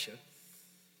Elisha.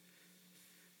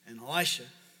 And Elisha,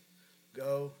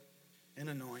 go and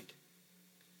anoint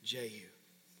Jehu.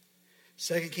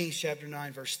 2 Kings chapter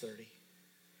 9, verse 30.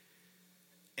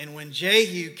 And when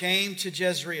Jehu came to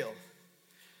Jezreel,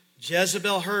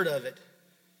 Jezebel heard of it,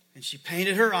 and she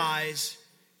painted her eyes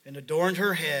and adorned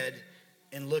her head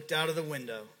and looked out of the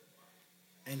window.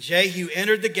 And Jehu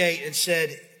entered the gate and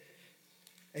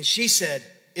she said,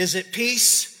 is it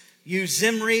peace, you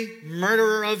Zimri,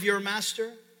 murderer of your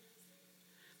master?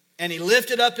 And he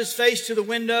lifted up his face to the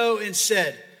window and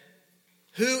said,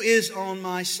 who is on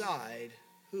my side?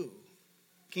 Who?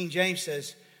 King James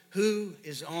says, who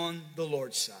is on the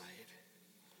Lord's side?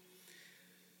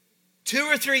 2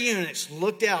 or 3 eunuchs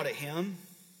looked out at him.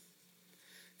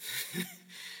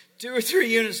 2 or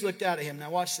 3 eunuchs looked out at him.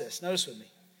 Now watch this. Notice with me.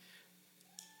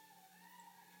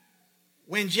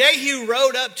 When Jehu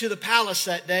rode up to the palace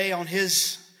that day on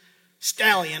his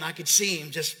stallion, I could see him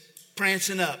just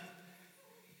prancing up.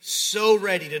 so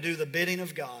ready to do the bidding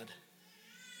of God.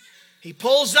 He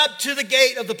pulls up to the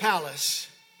gate of the palace.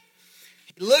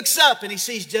 He looks up and he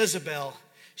sees Jezebel.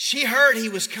 She heard he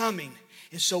was coming.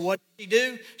 And so what did she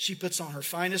do? She puts on her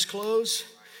finest clothes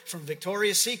from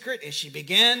Victoria's Secret and she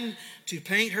began to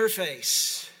paint her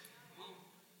face.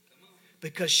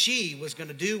 Because she was going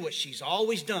to do what she's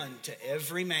always done to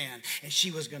every man. And she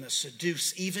was going to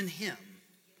seduce even him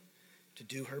to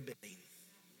do her bidding.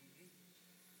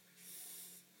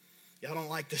 Y'all don't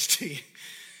like this, do you?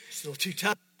 It's a little too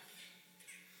tough.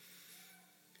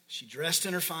 She dressed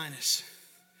in her finest.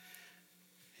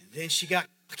 And then she got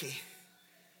cocky.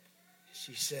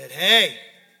 She said, hey,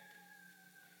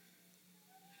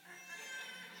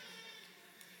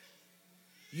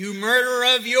 you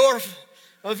murderer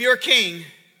of your king,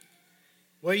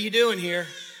 what are you doing here?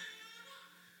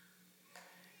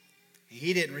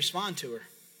 He didn't respond to her.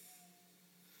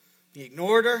 He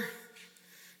ignored her.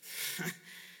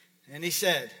 And he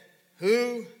said,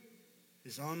 who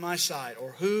is on my side?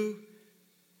 Or who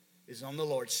is on the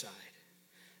Lord's side?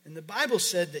 And the Bible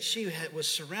said that she was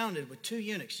surrounded with two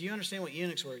eunuchs. Do you understand what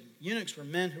eunuchs were? Eunuchs were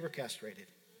men who were castrated.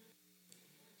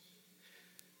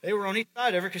 They were on each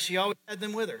side of her because she always had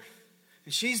them with her.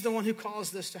 And she's the one who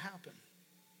caused this to happen.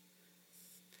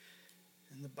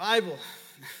 And the Bible...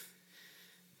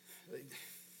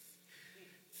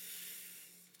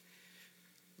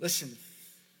 Listen.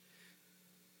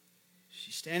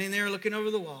 She's standing there looking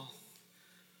over the wall.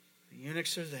 The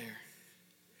eunuchs are there.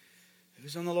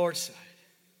 Who's on the Lord's side?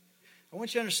 I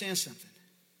want you to understand something.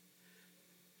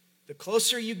 The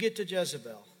closer you get to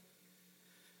Jezebel,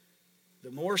 the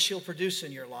more she'll produce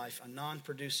in your life a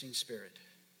non-producing spirit.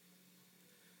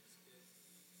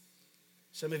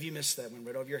 Some of you missed that one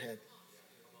right over your head.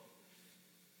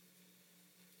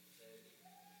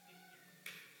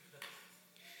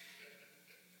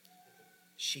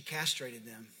 She castrated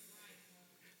them,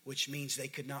 which means they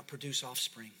could not produce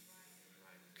offspring.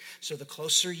 So the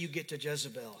closer you get to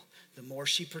Jezebel, the more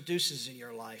she produces in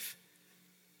your life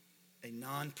a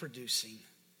non-producing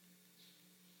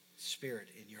spirit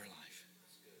in your life.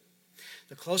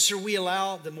 The closer we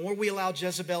allow, the more we allow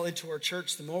Jezebel into our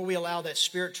church, the more we allow that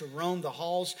spirit to roam the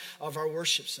halls of our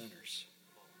worship centers,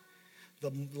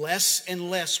 the less and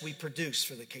less we produce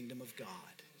for the kingdom of God.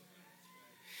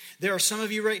 There are some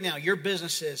of you right now, your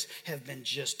businesses have been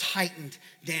just tightened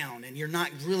down and you're not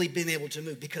really been able to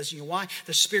move because you know why?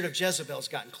 The spirit of Jezebel has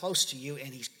gotten close to you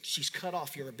and she's cut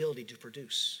off your ability to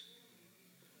produce.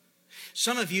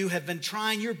 Some of you have been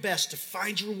trying your best to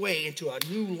find your way into a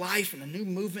new life and a new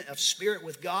movement of spirit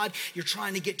with God. You're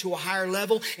trying to get to a higher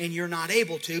level and you're not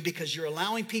able to because you're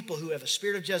allowing people who have a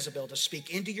spirit of Jezebel to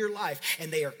speak into your life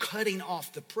and they are cutting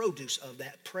off the produce of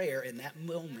that prayer and that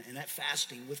moment and that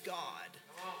fasting with God.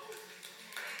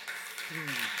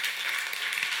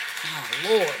 Oh,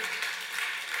 Lord.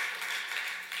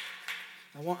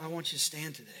 I want you to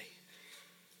stand today.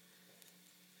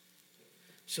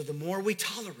 So the more we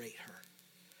tolerate her,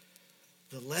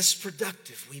 the less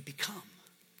productive we become.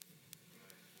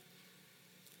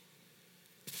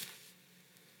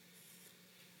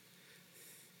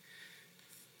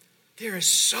 There is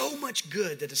so much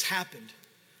good that has happened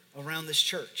around this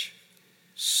church.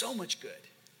 So much good.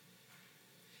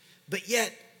 But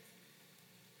yet,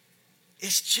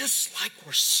 it's just like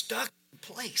we're stuck in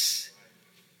place.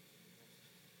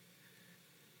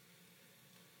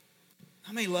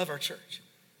 How many love our church?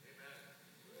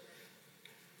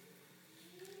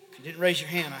 If you didn't raise your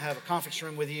hand, I have a conference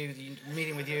room with you,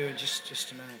 meeting with you in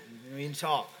just a minute. We can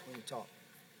talk.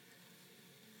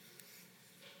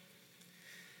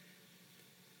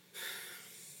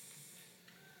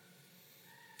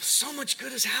 So much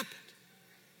good has happened.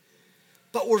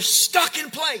 But we're stuck in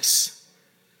place.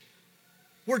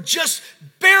 We're just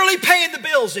barely paying the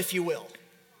bills, if you will.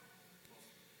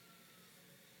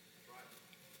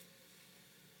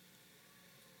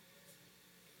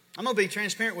 I'm going to be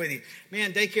transparent with you.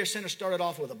 Man, daycare center started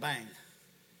off with a bang.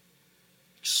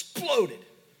 Exploded.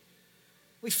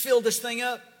 We filled this thing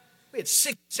up. We had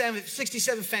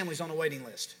 67 families on the waiting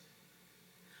list.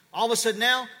 All of a sudden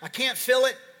now, I can't fill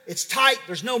it. It's tight.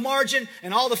 There's no margin.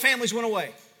 And all the families went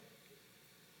away.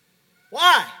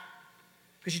 Why?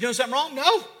 Because you're doing something wrong?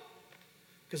 No.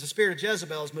 Because the spirit of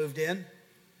Jezebel has moved in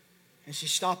and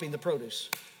she's stopping the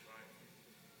produce.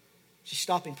 She's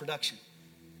stopping production.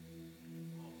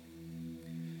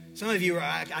 Some of you,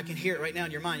 I can hear it right now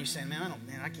in your mind. You're saying, man,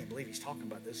 I can't believe he's talking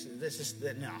about this.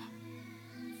 No.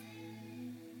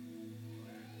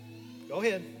 Go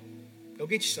ahead. Go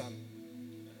get you some.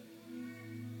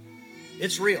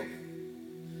 It's real.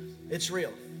 It's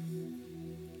real.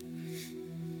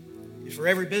 For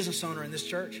every business owner in this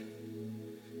church,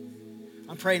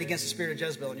 I'm praying against the spirit of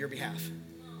Jezebel on your behalf.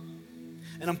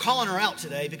 And I'm calling her out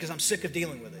today because I'm sick of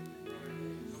dealing with it.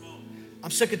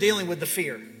 I'm sick of dealing with the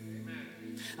fear.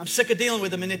 I'm sick of dealing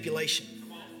with the manipulation.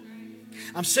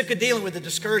 I'm sick of dealing with the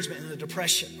discouragement and the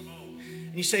depression.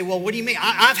 And you say, well, what do you mean?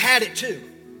 I've had it too.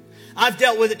 I've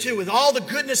dealt with it too. With all the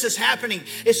goodness that's happening,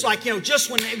 it's like, just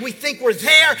when we think we're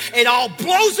there, it all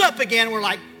blows up again. We're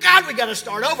like, God, we got to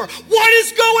start over. What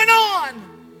is going on?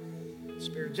 The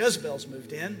spirit of Jezebel's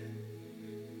moved in.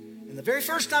 And the very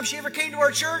first time she ever came to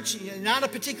our church, not a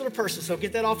particular person, so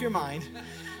get that off your mind.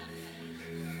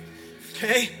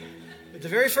 Okay? But the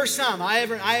very first time I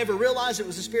ever realized it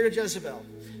was the spirit of Jezebel,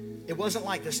 it wasn't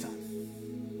like this time.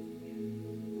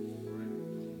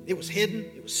 It was hidden,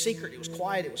 it was secret, it was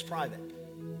quiet, it was private.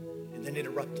 And then it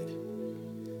erupted.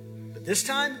 But this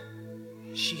time,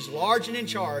 she's large and in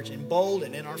charge and bold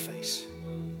and in our face.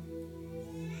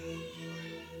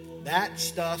 That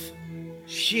stuff,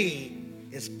 she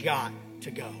has got to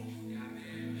go.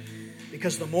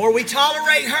 Because the more we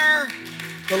tolerate her,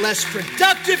 the less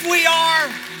productive we are.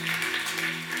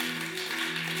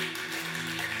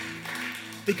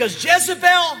 Because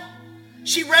Jezebel,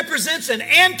 she represents an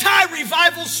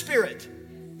anti-revival spirit.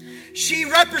 She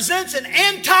represents an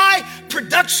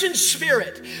anti-production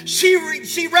spirit.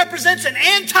 She represents an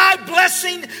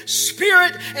anti-blessing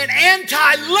spirit, an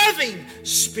anti-loving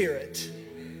spirit.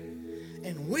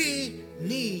 And we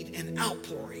need an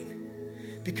outpouring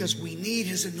because we need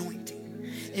His anointing.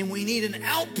 And we need an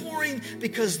outpouring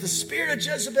because the spirit of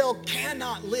Jezebel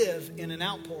cannot live in an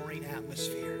outpouring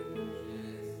atmosphere.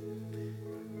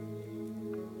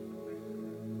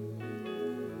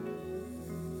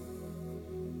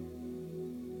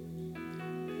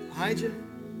 Elijah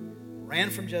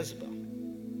ran from Jezebel.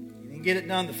 He didn't get it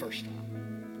done the first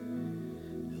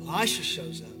time. Elisha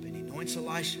shows up and he anoints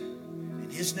Elisha.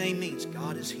 And his name means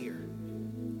God is here.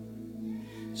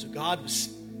 So God was,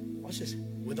 watch this,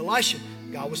 with Elisha,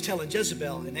 God was telling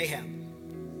Jezebel and Ahab,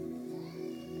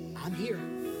 I'm here.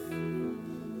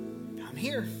 I'm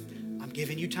here. I'm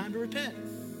giving you time to repent.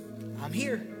 I'm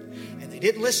here. And they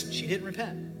didn't listen. She didn't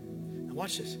repent. Now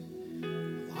watch this.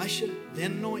 Elisha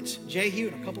then anoints Jehu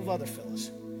and a couple of other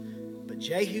fellows. But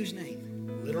Jehu's name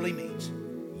literally means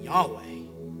Yahweh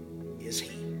is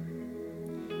He.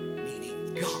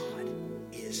 Meaning God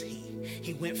is He.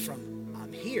 He went from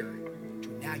I'm here to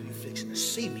now you fixing to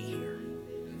see me here.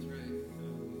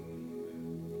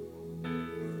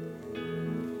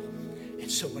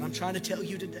 And so what I'm trying to tell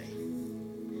you today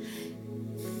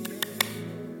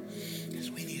is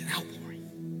we need an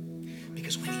outpouring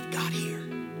because we need God here.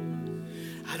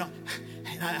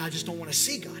 I just don't want to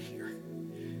see God here.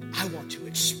 I want to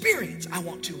experience, I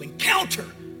want to encounter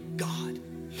God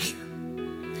here.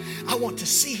 I want to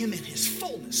see Him in His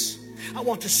fullness. I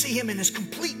want to see Him in His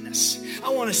completeness. I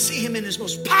want to see Him in His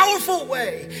most powerful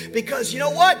way. Because you know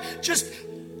what? Just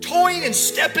toying and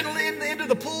stepping into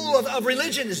the pool of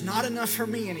religion is not enough for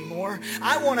me anymore.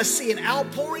 I want to see an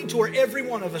outpouring to where every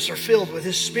one of us are filled with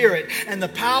His Spirit and the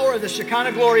power of the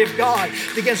Shekinah glory of God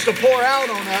begins to pour out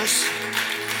on us.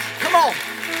 Come on.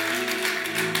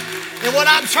 And what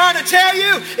I'm trying to tell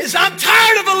you is I'm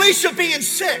tired of Alicia being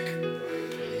sick.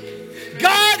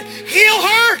 God, heal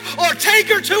her or take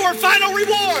her to her final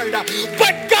reward.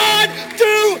 But God,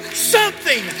 do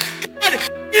something. God,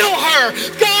 heal her.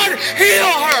 God,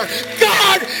 heal her.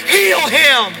 God, heal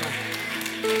him.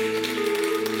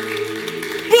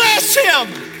 Bless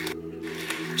him.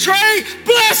 Trey,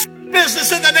 bless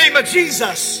business in the name of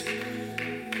Jesus.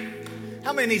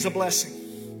 How many needs a blessing?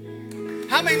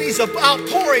 How many needs an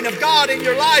outpouring of God in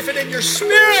your life and in your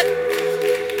spirit?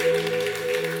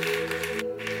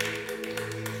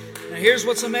 Now here's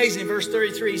what's amazing. Verse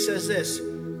 33 says this.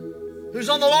 Who's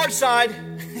on the Lord's side?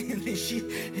 And these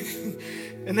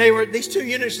two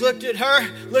eunuchs looked at her,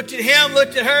 looked at him,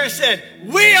 looked at her and said,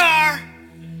 we are.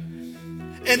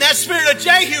 And that spirit of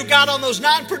Jehu got on those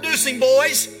non-producing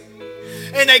boys.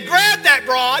 And they grabbed that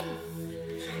broad.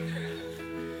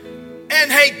 And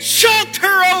they chunked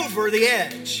her over the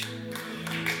edge.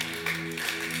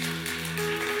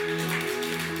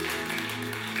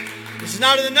 This is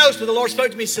not in the notes, but the Lord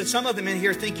spoke to me and said, some of them in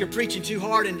here think you're preaching too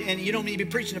hard and you don't need to be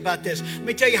preaching about this. Let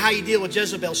me tell you how you deal with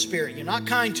Jezebel's spirit. You're not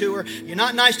kind to her. You're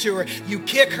not nice to her. You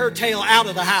kick her tail out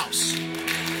of the house.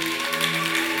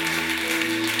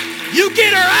 You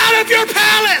get her out of your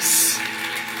palace.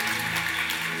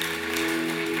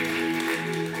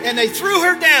 And they threw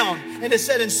her down. And it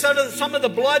said, and some of the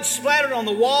blood splattered on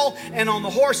the wall and on the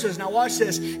horses. Now watch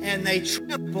this. And they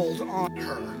trampled on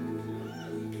her.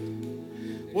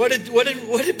 What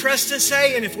did Preston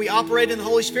say? And if we operate in the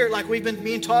Holy Spirit like we've been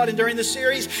being taught and during the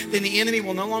series, then the enemy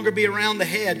will no longer be around the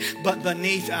head, but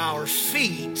beneath our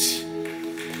feet.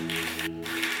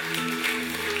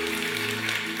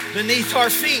 Beneath our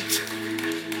feet.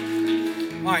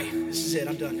 All right, this is it.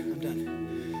 I'm done.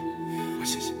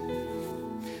 Watch this.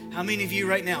 How many of you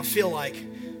right now feel like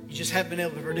you just haven't been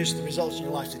able to produce the results in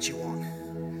your life that you want?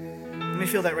 Let me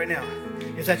feel that right now.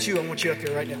 If that's you, I want you up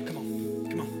here right now. Come on.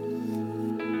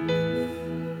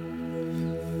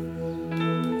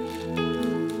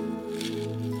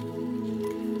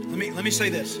 Let me say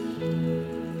this.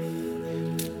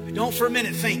 Don't for a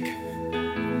minute think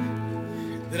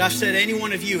that I've said any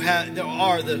one of you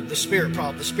are the spirit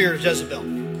problem, the spirit of Jezebel.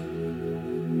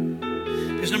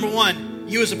 Because number one,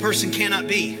 you as a person cannot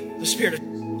be the spirit of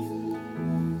Jezebel.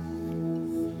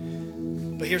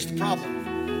 But here's the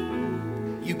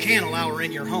problem. You can allow her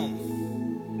in your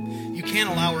home. You can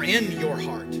allow her in your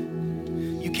heart.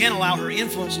 You can allow her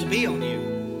influence to be on you.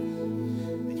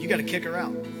 And you got to kick her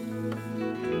out.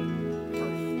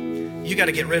 You got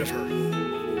to get rid of her.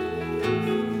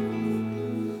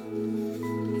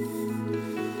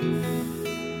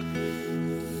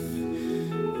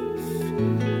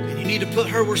 And you need to put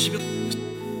her where she belongs.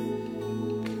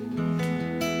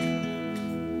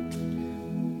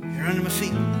 You're under my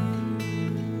feet.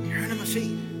 You're under my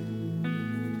feet.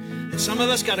 And some of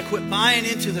us got to quit buying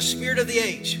into the spirit of the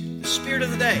age, the spirit of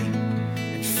the day,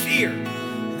 and fear,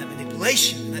 and that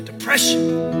manipulation, and that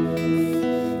depression.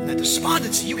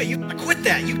 Despondency. You got to quit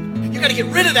that. You got to get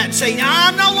rid of that and say,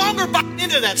 I'm no longer buying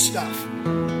into that stuff.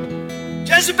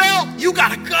 Jezebel, you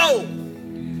got to go.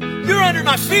 You're under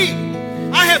my feet.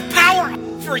 I have power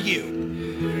for you.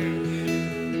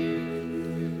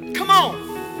 Come on.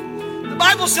 The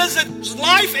Bible says that there's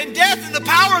life and death in the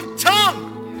power of the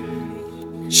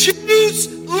tongue. Choose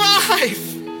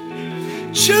life.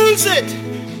 Choose it.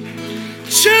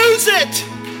 Choose it.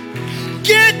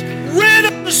 Get rid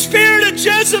of the spirit of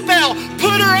Jezebel.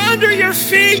 Put her under your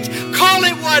feet. Call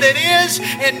it what it is.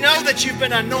 And know that you've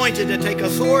been anointed to take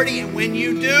authority. And when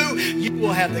you do, you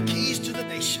will have the keys to the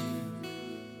nation.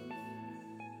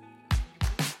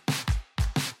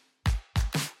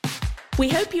 We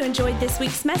hope you enjoyed this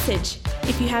week's message.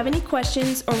 If you have any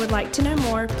questions or would like to know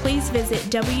more, please visit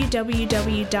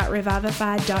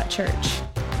www.revivify.church.